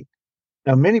 1914.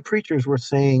 Now, many preachers were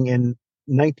saying in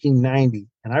 1990,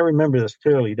 and I remember this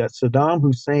clearly, that Saddam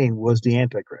Hussein was the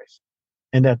Antichrist,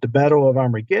 and that the Battle of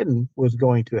Armageddon was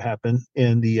going to happen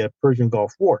in the Persian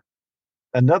Gulf War.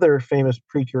 Another famous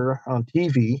preacher on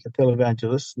TV, a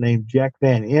televangelist named Jack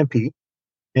Van Impe,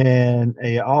 and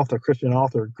Christian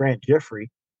author Grant Jeffrey,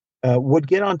 would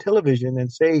get on television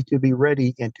and say to be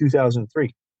ready in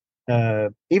 2003.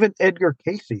 Even Edgar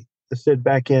Casey said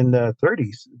back in the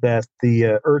 30s that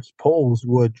the Earth's poles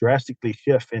would drastically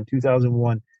shift in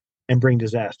 2001 and bring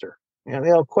disaster. And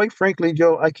quite frankly,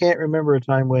 Joe, I can't remember a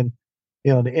time when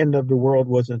the end of the world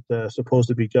wasn't supposed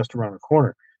to be just around the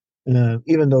corner.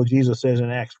 Even though Jesus says in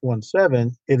Acts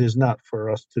 1:7, it is not for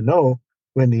us to know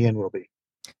when the end will be.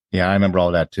 Yeah, I remember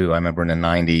all that too. I remember in the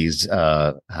 90s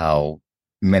how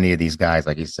many of these guys,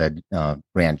 like you said,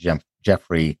 Grant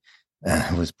Jeffrey,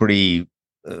 was pretty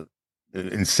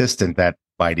insistent that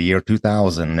by the year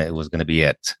 2000, it was going to be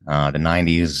it. The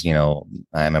 90s,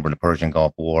 I remember the Persian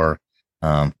Gulf War.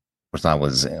 Of course, I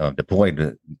was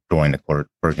deployed during the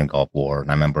Persian Gulf War, and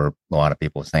I remember a lot of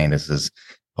people saying this is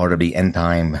part of the end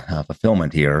time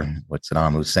fulfillment here, with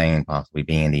Saddam Hussein possibly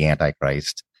being the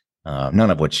Antichrist, none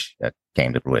of which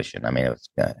came to fruition. I mean, it was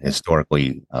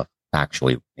historically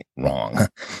factually wrong.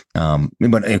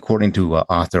 But according to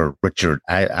author Richard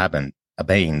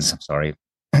Abanes,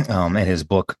 in his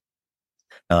book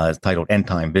titled End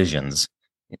Time Visions,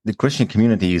 the Christian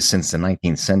communities since the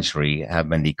 19th century have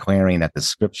been declaring that the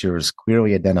scriptures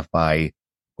clearly identify,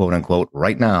 quote unquote,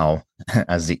 right now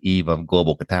as the eve of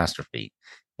global catastrophe.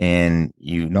 And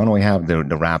you not only have the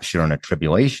rapture and the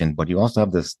tribulation, but you also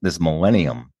have this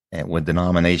millennium with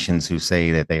denominations who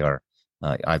say that they are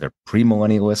either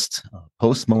premillennialists,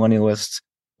 postmillennialists,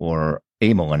 or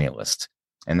amillennialists.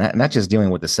 And not just dealing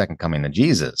with the second coming of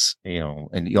Jesus,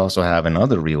 and you also have in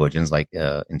other religions like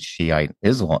in Shiite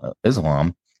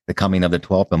Islam, the coming of the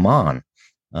 12th Imam.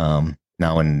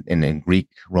 Now in Greek,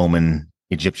 Roman,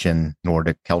 Egyptian,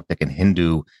 Nordic, Celtic, and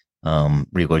Hindu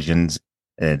religions,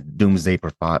 doomsday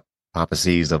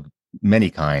prophecies of many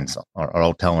kinds are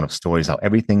all telling of stories how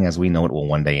everything as we know it will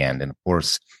one day end. And of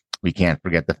course, we can't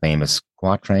forget the famous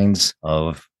quatrains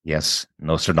of, yes,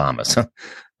 Nostradamus.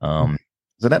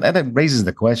 So that raises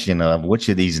the question of which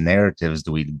of these narratives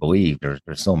do we believe? There's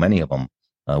so many of them.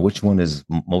 Which one is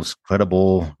most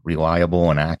credible, reliable,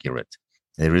 and accurate?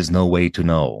 There is no way to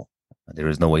know. There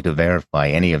is no way to verify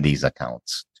any of these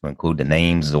accounts, to include the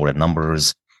names or the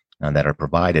numbers that are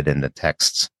provided in the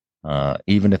texts.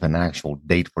 Even if an actual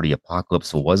date for the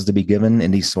apocalypse was to be given in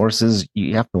these sources,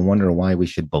 you have to wonder why we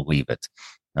should believe it.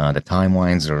 The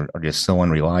timelines are just so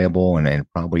unreliable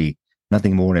and probably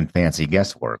nothing more than fancy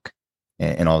guesswork.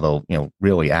 And although,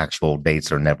 really actual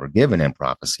dates are never given in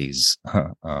prophecies,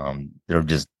 they're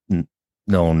just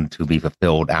known to be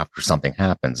fulfilled after something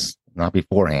happens, not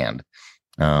beforehand.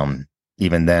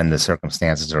 Even then, the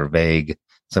circumstances are vague,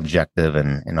 subjective,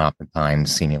 and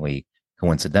oftentimes seemingly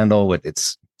coincidental.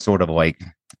 It's sort of like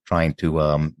trying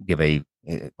to giving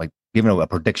a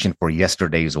prediction for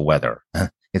yesterday's weather.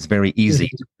 It's very easy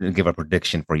to give a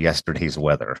prediction for yesterday's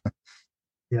weather.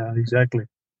 Yeah, exactly.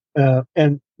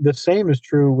 And the same is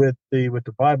true with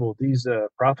the Bible. These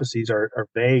prophecies are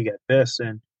vague at best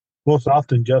and most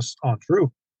often just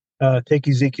untrue. Take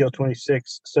Ezekiel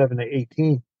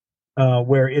 26:7-18,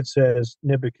 where it says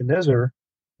Nebuchadnezzar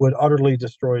would utterly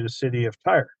destroy the city of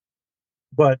Tyre.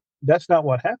 But that's not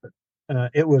what happened.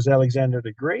 It was Alexander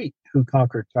the Great who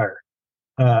conquered Tyre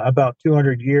about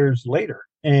 200 years later.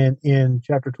 And in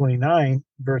chapter 29,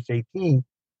 verse 18,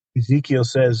 Ezekiel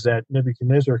says that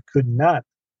Nebuchadnezzar could not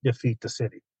defeat the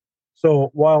city.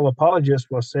 So while apologists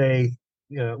will say,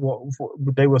 they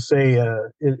will say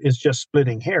it's just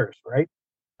splitting hairs, right?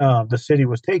 The city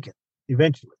was taken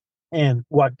eventually. And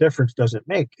what difference does it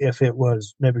make if it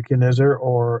was Nebuchadnezzar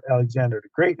or Alexander the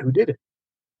Great who did it?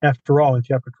 After all, in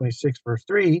chapter 26, verse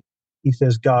 3, he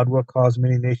says, God will cause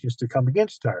many nations to come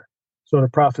against Tyre. So the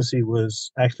prophecy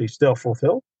was actually still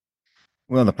fulfilled.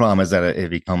 Well, the problem is that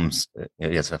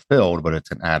it's fulfilled, but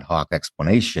it's an ad hoc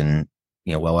explanation,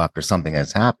 well after something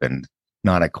has happened,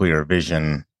 not a clear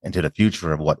vision into the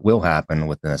future of what will happen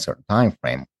within a certain time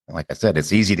frame. Like I said,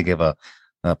 it's easy to give a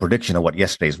prediction of what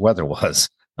yesterday's weather was.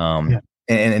 And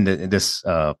this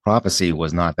prophecy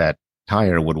was not that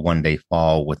Tyre would one day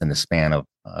fall within the span of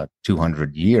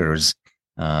 200 years.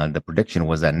 The prediction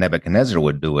was that Nebuchadnezzar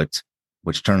would do it,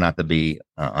 which turned out to be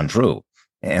untrue.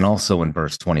 And also in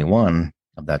verse 21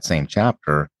 of that same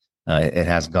chapter, it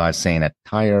has God saying that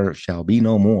Tyre shall be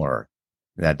no more,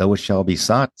 that though it shall be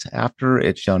sought after,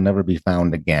 it shall never be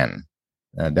found again.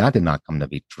 That did not come to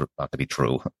be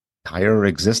true. Tyre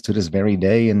exists to this very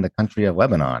day in the country of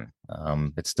Lebanon.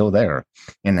 It's still there.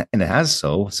 And it has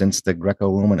so since the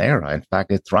Greco-Roman era. In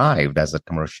fact, it thrived as a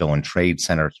commercial and trade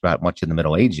center throughout much of the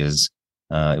Middle Ages.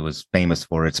 It was famous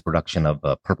for its production of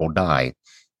purple dye.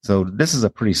 So this is a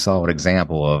pretty solid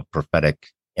example of prophetic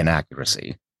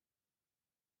inaccuracy.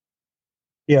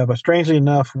 Yeah, but strangely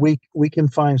enough, we can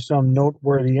find some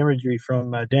noteworthy imagery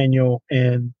from Daniel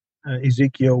and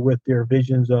Ezekiel with their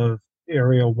visions of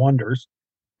aerial wonders,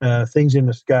 things in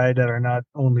the sky that are not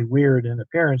only weird in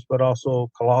appearance, but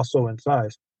also colossal in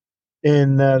size.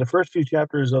 In the first few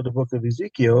chapters of the book of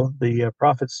Ezekiel, the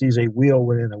prophet sees a wheel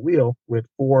within a wheel with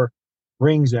four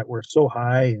rings that were so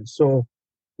high and so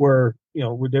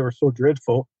they were so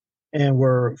dreadful and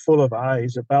were full of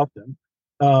eyes about them.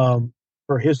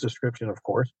 For his description, of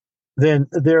course. Then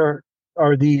there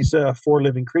are these four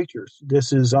living creatures.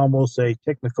 This is almost a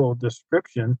technical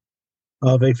description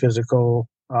of a physical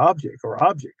object or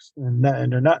objects, and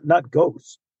they're not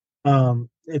ghosts.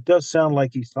 It does sound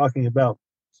like he's talking about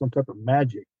some type of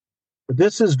magic, but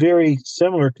this is very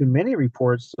similar to many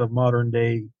reports of modern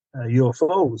day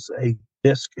UFOs, a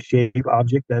disc-shaped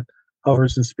object that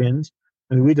hovers and spins.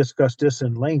 I mean, we discussed this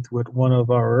in length with one of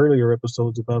our earlier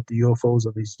episodes about the UFOs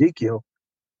of Ezekiel.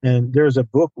 And there's a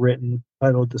book written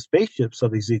titled The Spaceships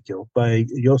of Ezekiel by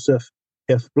Joseph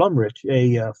F. Blumrich,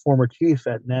 a former chief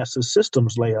at NASA's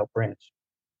Systems Layout Branch.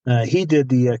 He did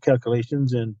the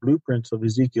calculations and blueprints of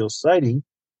Ezekiel's sighting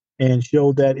and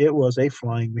showed that it was a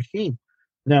flying machine.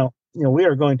 Now, we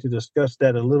are going to discuss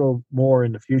that a little more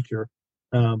in the future,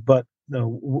 but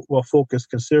we'll focus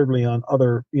considerably on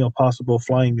other, possible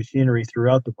flying machinery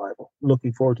throughout the Bible.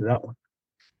 Looking forward to that one.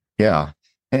 Yeah.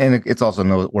 And it's also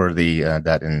noteworthy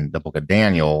that in the book of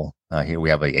Daniel, here we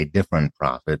have a different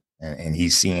prophet, and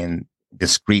he's seeing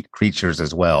discrete creatures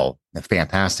as well,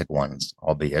 fantastic ones,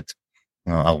 albeit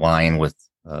a lion with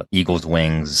eagle's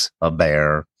wings, a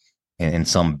bear, and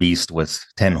some beast with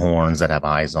 10 horns that have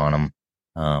eyes on them.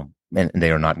 And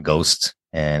they are not ghosts,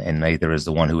 and neither is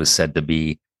the one who is said to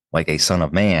be like a son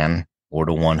of man or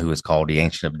the one who is called the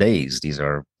Ancient of Days. These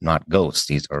are not ghosts.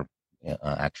 These are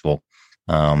actual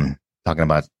talking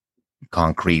about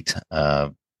concrete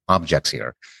objects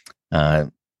here.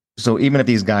 So even if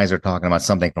these guys are talking about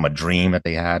something from a dream that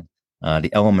they had, the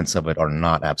elements of it are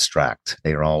not abstract.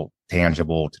 They are all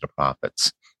tangible to the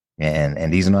prophets.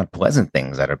 And these are not pleasant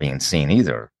things that are being seen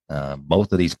either.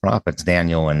 Both of these prophets,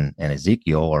 Daniel and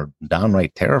Ezekiel, are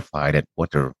downright terrified at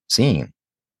what they're seeing.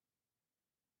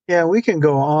 Yeah, we can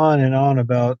go on and on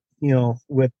about,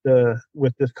 with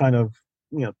this kind of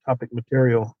topic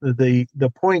material.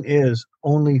 The point is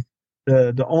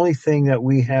the only thing that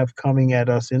we have coming at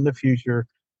us in the future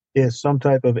is some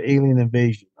type of alien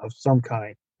invasion of some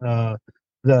kind.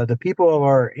 The people of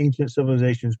our ancient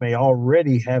civilizations may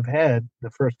already have had the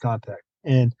first contact,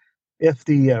 and if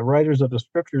the writers of the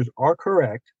scriptures are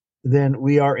correct, then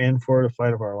we are in for the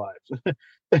fight of our lives.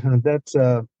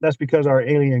 That's because our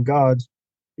alien gods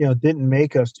didn't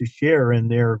make us to share in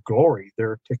their glory,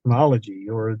 their technology,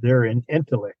 or their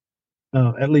intellect.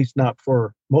 At least not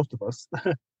for most of us.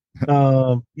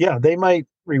 They might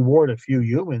reward a few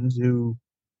humans who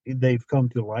they've come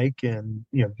to like, and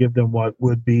give them what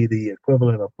would be the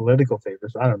equivalent of political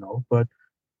favors. I don't know, but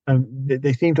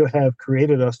they seem to have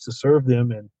created us to serve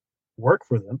them and work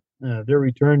for them. Their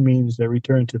return means their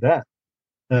return to that,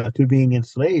 to being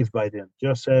enslaved by them,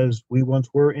 just as we once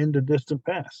were in the distant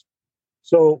past.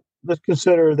 So let's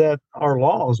consider that our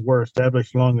laws were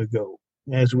established long ago,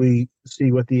 as we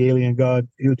see with the alien god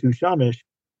Utu Shamish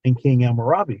and King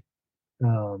Hammurabi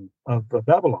of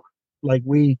Babylon. Like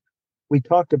we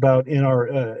talked about in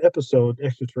our episode,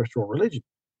 Extraterrestrial Religion.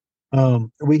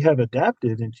 We have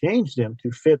adapted and changed them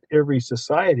to fit every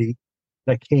society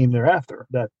that came thereafter,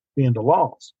 that being the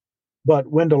laws. But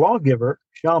when the lawgiver,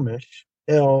 Shamish,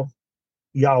 El,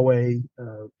 Yahweh,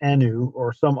 Anu,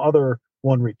 or some other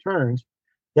one returns,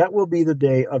 that will be the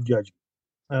day of judgment.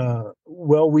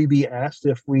 Will we be asked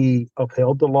if we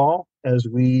upheld the law as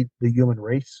we, the human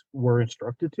race, were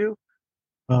instructed to?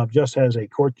 Just as a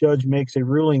court judge makes a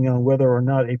ruling on whether or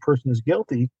not a person is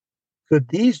guilty, could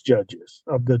these judges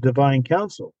of the divine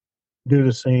council do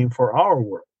the same for our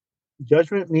world?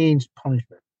 Judgment means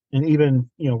punishment and even,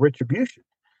 retribution.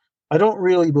 I don't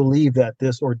really believe that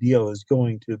this ordeal is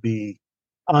going to be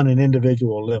on an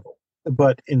individual level,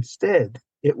 but instead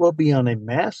it will be on a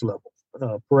mass level.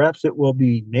 Perhaps it will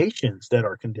be nations that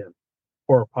are condemned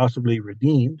or possibly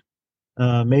redeemed.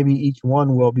 Maybe each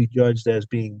one will be judged as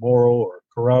being moral or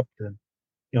corrupt, and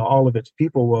all of its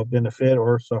people will benefit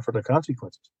or suffer the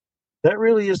consequences. That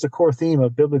really is the core theme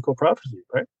of biblical prophecy,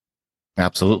 right?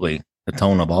 Absolutely. The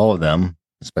tone of all of them,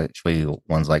 especially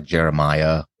ones like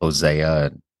Jeremiah,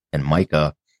 Hosea, and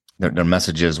Micah, their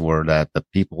messages were that the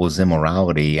people's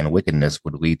immorality and wickedness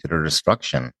would lead to their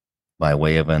destruction by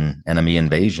way of an enemy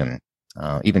invasion.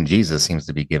 Even Jesus seems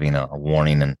to be giving a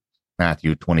warning in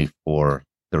Matthew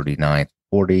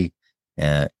 24:39-40.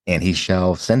 And he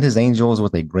shall send his angels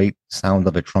with a great sound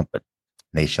of a trumpet.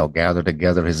 They shall gather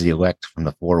together his elect from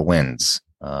the four winds,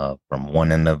 from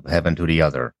one end of heaven to the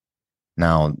other.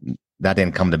 Now, that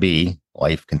didn't come to be.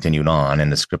 Life continued on,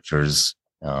 and the scriptures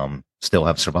still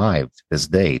have survived this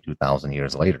day, 2,000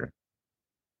 years later.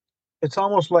 It's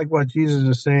almost like what Jesus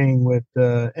is saying with,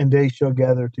 and they shall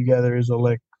gather together his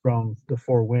elect from the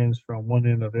four winds, from one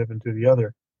end of heaven to the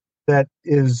other. That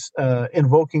is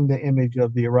invoking the image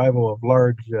of the arrival of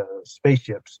large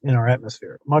spaceships in our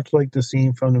atmosphere, much like the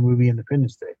scene from the movie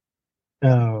Independence Day,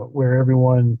 where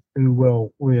everyone who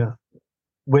will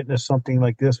witness something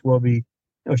like this will be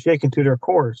shaken to their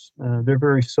cores. Their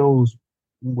very souls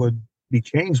would be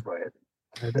changed by it.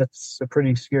 That's a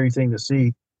pretty scary thing to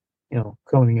see,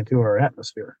 coming into our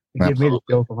atmosphere. It gave me the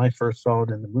chills when I first saw it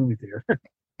in the movie theater.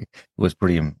 It was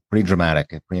pretty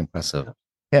dramatic, pretty impressive.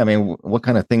 Yeah, I mean, what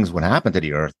kind of things would happen to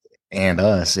the Earth and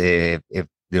us if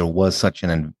there was such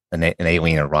an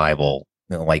alien arrival,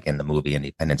 like in the movie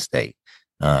Independence Day?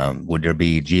 Would there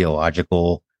be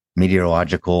geological,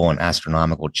 meteorological, and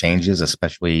astronomical changes,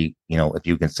 especially, if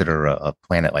you consider a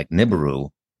planet like Nibiru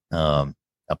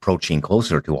approaching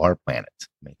closer to our planet? I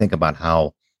mean, think about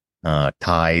how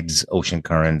tides, ocean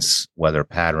currents, weather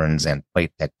patterns, and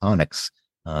plate tectonics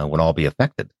would all be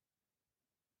affected.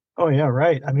 Oh yeah,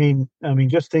 right. I mean,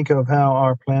 just think of how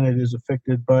our planet is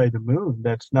affected by the moon.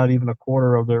 That's not even a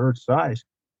quarter of the Earth's size.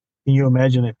 Can you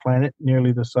imagine a planet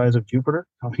nearly the size of Jupiter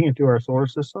coming into our solar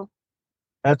system?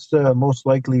 That's most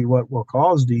likely what will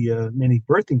cause the many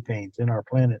birthing pains in our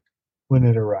planet when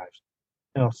it arrives.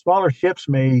 Smaller ships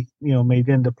may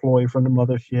then deploy from the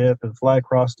mothership and fly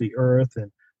across the Earth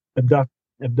and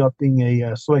abducting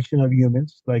a selection of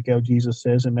humans, like how Jesus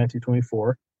says in Matthew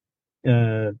 24.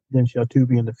 Then shall two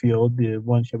be in the field, the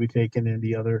one shall be taken and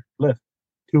the other left.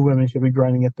 Two women shall be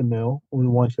grinding at the mill, the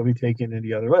one shall be taken and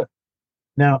the other left.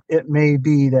 Now, it may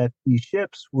be that these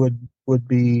ships would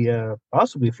be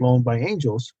possibly flown by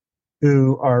angels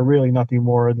who are really nothing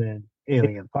more than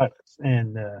alien pilots,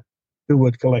 and who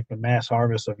would collect a mass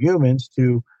harvest of humans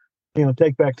to,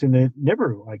 take back to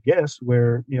Nibiru, I guess,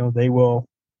 where, they will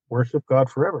worship God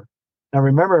forever. Now,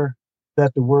 remember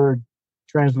that the word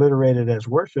transliterated as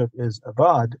worship is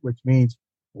avad, which means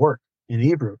work in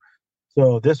Hebrew.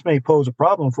 So this may pose a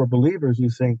problem for believers who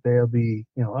think they'll be,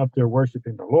 up there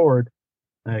worshiping the Lord.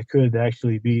 It could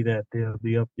actually be that they'll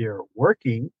be up there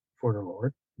working for the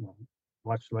Lord,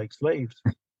 much like slaves.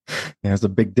 There's a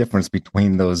big difference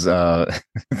between those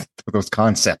those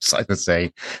concepts, I would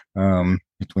say,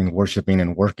 between worshiping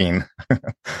and working.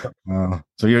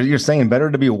 So you're saying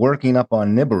better to be working up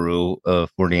on Nibiru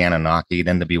for the Anunnaki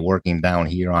than to be working down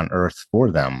here on Earth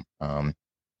for them.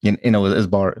 As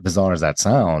bizarre as that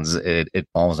sounds, it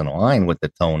falls in line with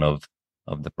the tone of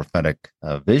the prophetic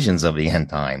visions of the end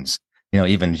times.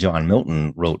 Even John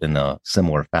Milton wrote in a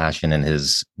similar fashion in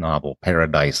his novel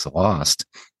Paradise Lost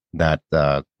that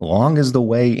long is the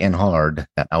way and hard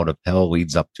that out of hell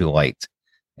leads up to light.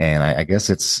 And I guess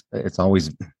it's always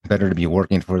better to be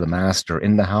working for the master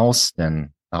in the house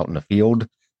than out in the field.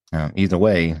 Either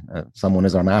way, someone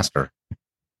is our master.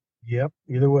 Yep,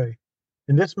 either way.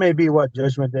 And this may be what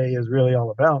Judgment Day is really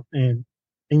all about. And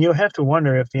you'll have to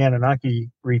wonder if the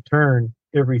Anunnaki return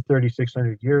every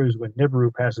 3,600 years when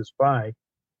Nibiru passes by.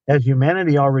 Has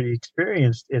humanity already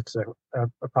experienced its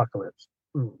apocalypse?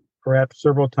 Perhaps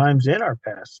several times in our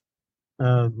past,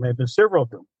 maybe several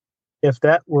of them. If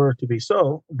that were to be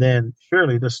so, then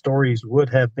surely the stories would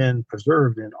have been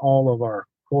preserved in all of our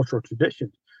cultural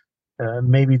traditions.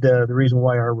 Maybe the reason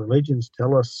why our religions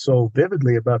tell us so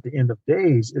vividly about the end of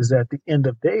days is that the end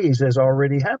of days has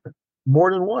already happened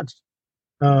more than once.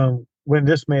 When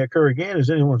this may occur again is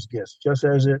anyone's guess, just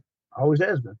as it always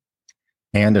has been.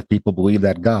 And if people believe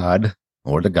that God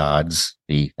or the gods,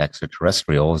 the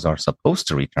extraterrestrials, are supposed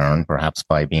to return, perhaps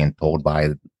by being told by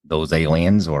those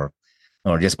aliens or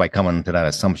just by coming to that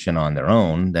assumption on their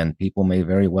own, then people may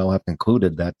very well have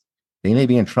concluded that they may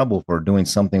be in trouble for doing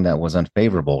something that was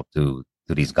unfavorable to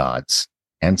these gods.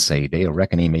 Hence, a day of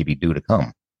reckoning may be due to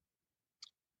come.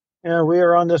 Yeah, we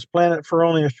are on this planet for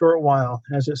only a short while,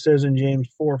 as it says in James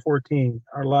 4:14.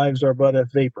 Our lives are but a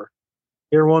vapor,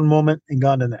 here one moment and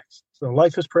gone the next. So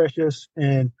life is precious,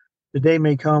 and the day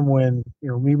may come when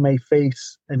we may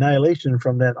face annihilation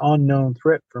from that unknown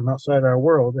threat from outside our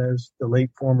world, as the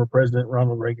late former President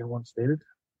Ronald Reagan once stated.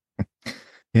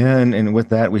 Yeah, and with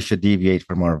that, we should deviate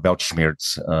from our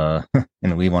Weltschmerz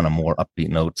and leave on a more upbeat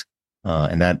note.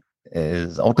 And that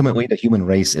is ultimately the human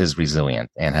race is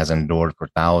resilient and has endured for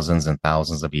thousands and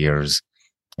thousands of years.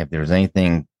 If there's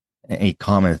anything, a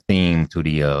common theme to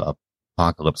the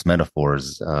apocalypse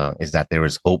metaphors is that there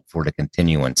is hope for the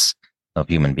continuance of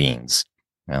human beings.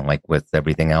 And like with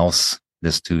everything else,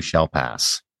 this too shall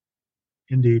pass.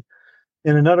 Indeed.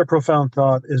 And another profound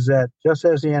thought is that just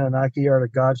as the Anunnaki are the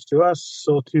gods to us,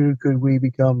 so too could we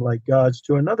become like gods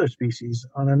to another species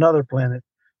on another planet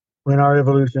when our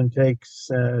evolution takes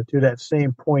to that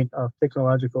same point of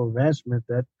technological advancement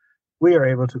that we are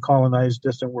able to colonize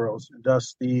distant worlds. And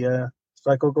thus the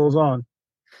cycle goes on.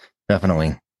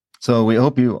 Definitely. So we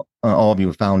hope you, all of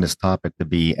you, found this topic to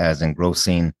be as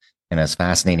engrossing and as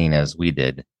fascinating as we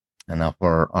did. And now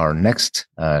for our next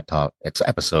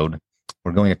episode,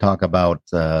 we're going to talk about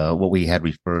what we had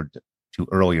referred to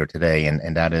earlier today,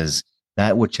 and that is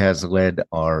that which has led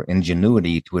our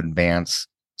ingenuity to advance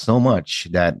so much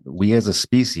that we as a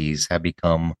species have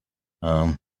become,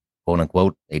 quote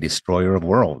unquote, a destroyer of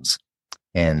worlds.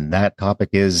 And that topic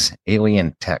is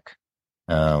alien tech.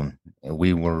 Were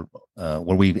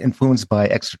we influenced by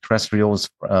extraterrestrials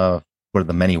for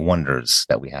the many wonders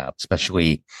that we have,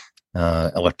 especially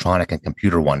electronic and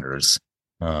computer wonders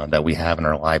that we have in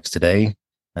our lives today?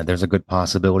 There's a good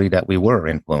possibility that we were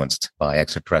influenced by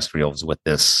extraterrestrials with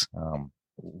this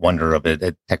wonder of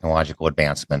a technological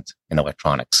advancement in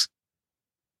electronics.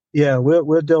 Yeah,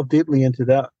 we'll delve deeply into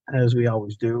that, as we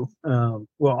always do.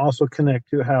 We'll also connect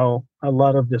to how a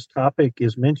lot of this topic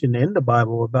is mentioned in the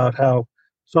Bible about how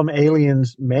some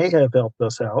aliens may have helped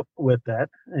us out with that,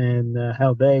 and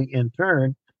how they, in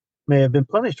turn, may have been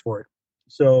punished for it.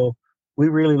 So we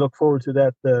really look forward to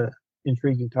that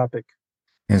intriguing topic.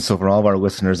 And so for all of our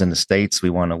listeners in the States, we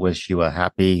want to wish you a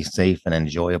happy, safe, and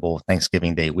enjoyable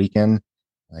Thanksgiving Day weekend.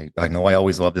 I know I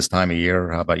always love this time of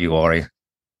year. How about you, Ari?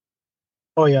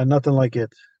 Oh, yeah, nothing like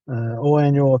it.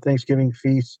 Annual Thanksgiving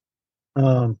feast,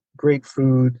 great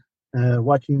food,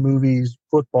 watching movies,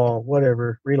 football,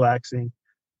 whatever, relaxing.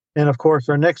 And of course,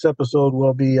 our next episode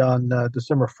will be on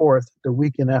December 4th, the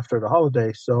weekend after the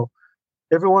holiday. So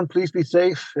everyone, please be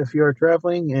safe if you are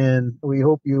traveling, and we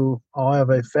hope you all have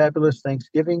a fabulous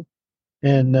Thanksgiving,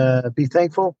 and be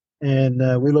thankful. And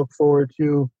we look forward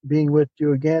to being with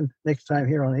you again next time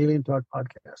here on Alien Talk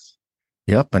Podcast.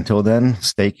 Yep. Until then,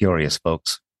 stay curious,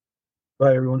 folks.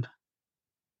 Bye, everyone.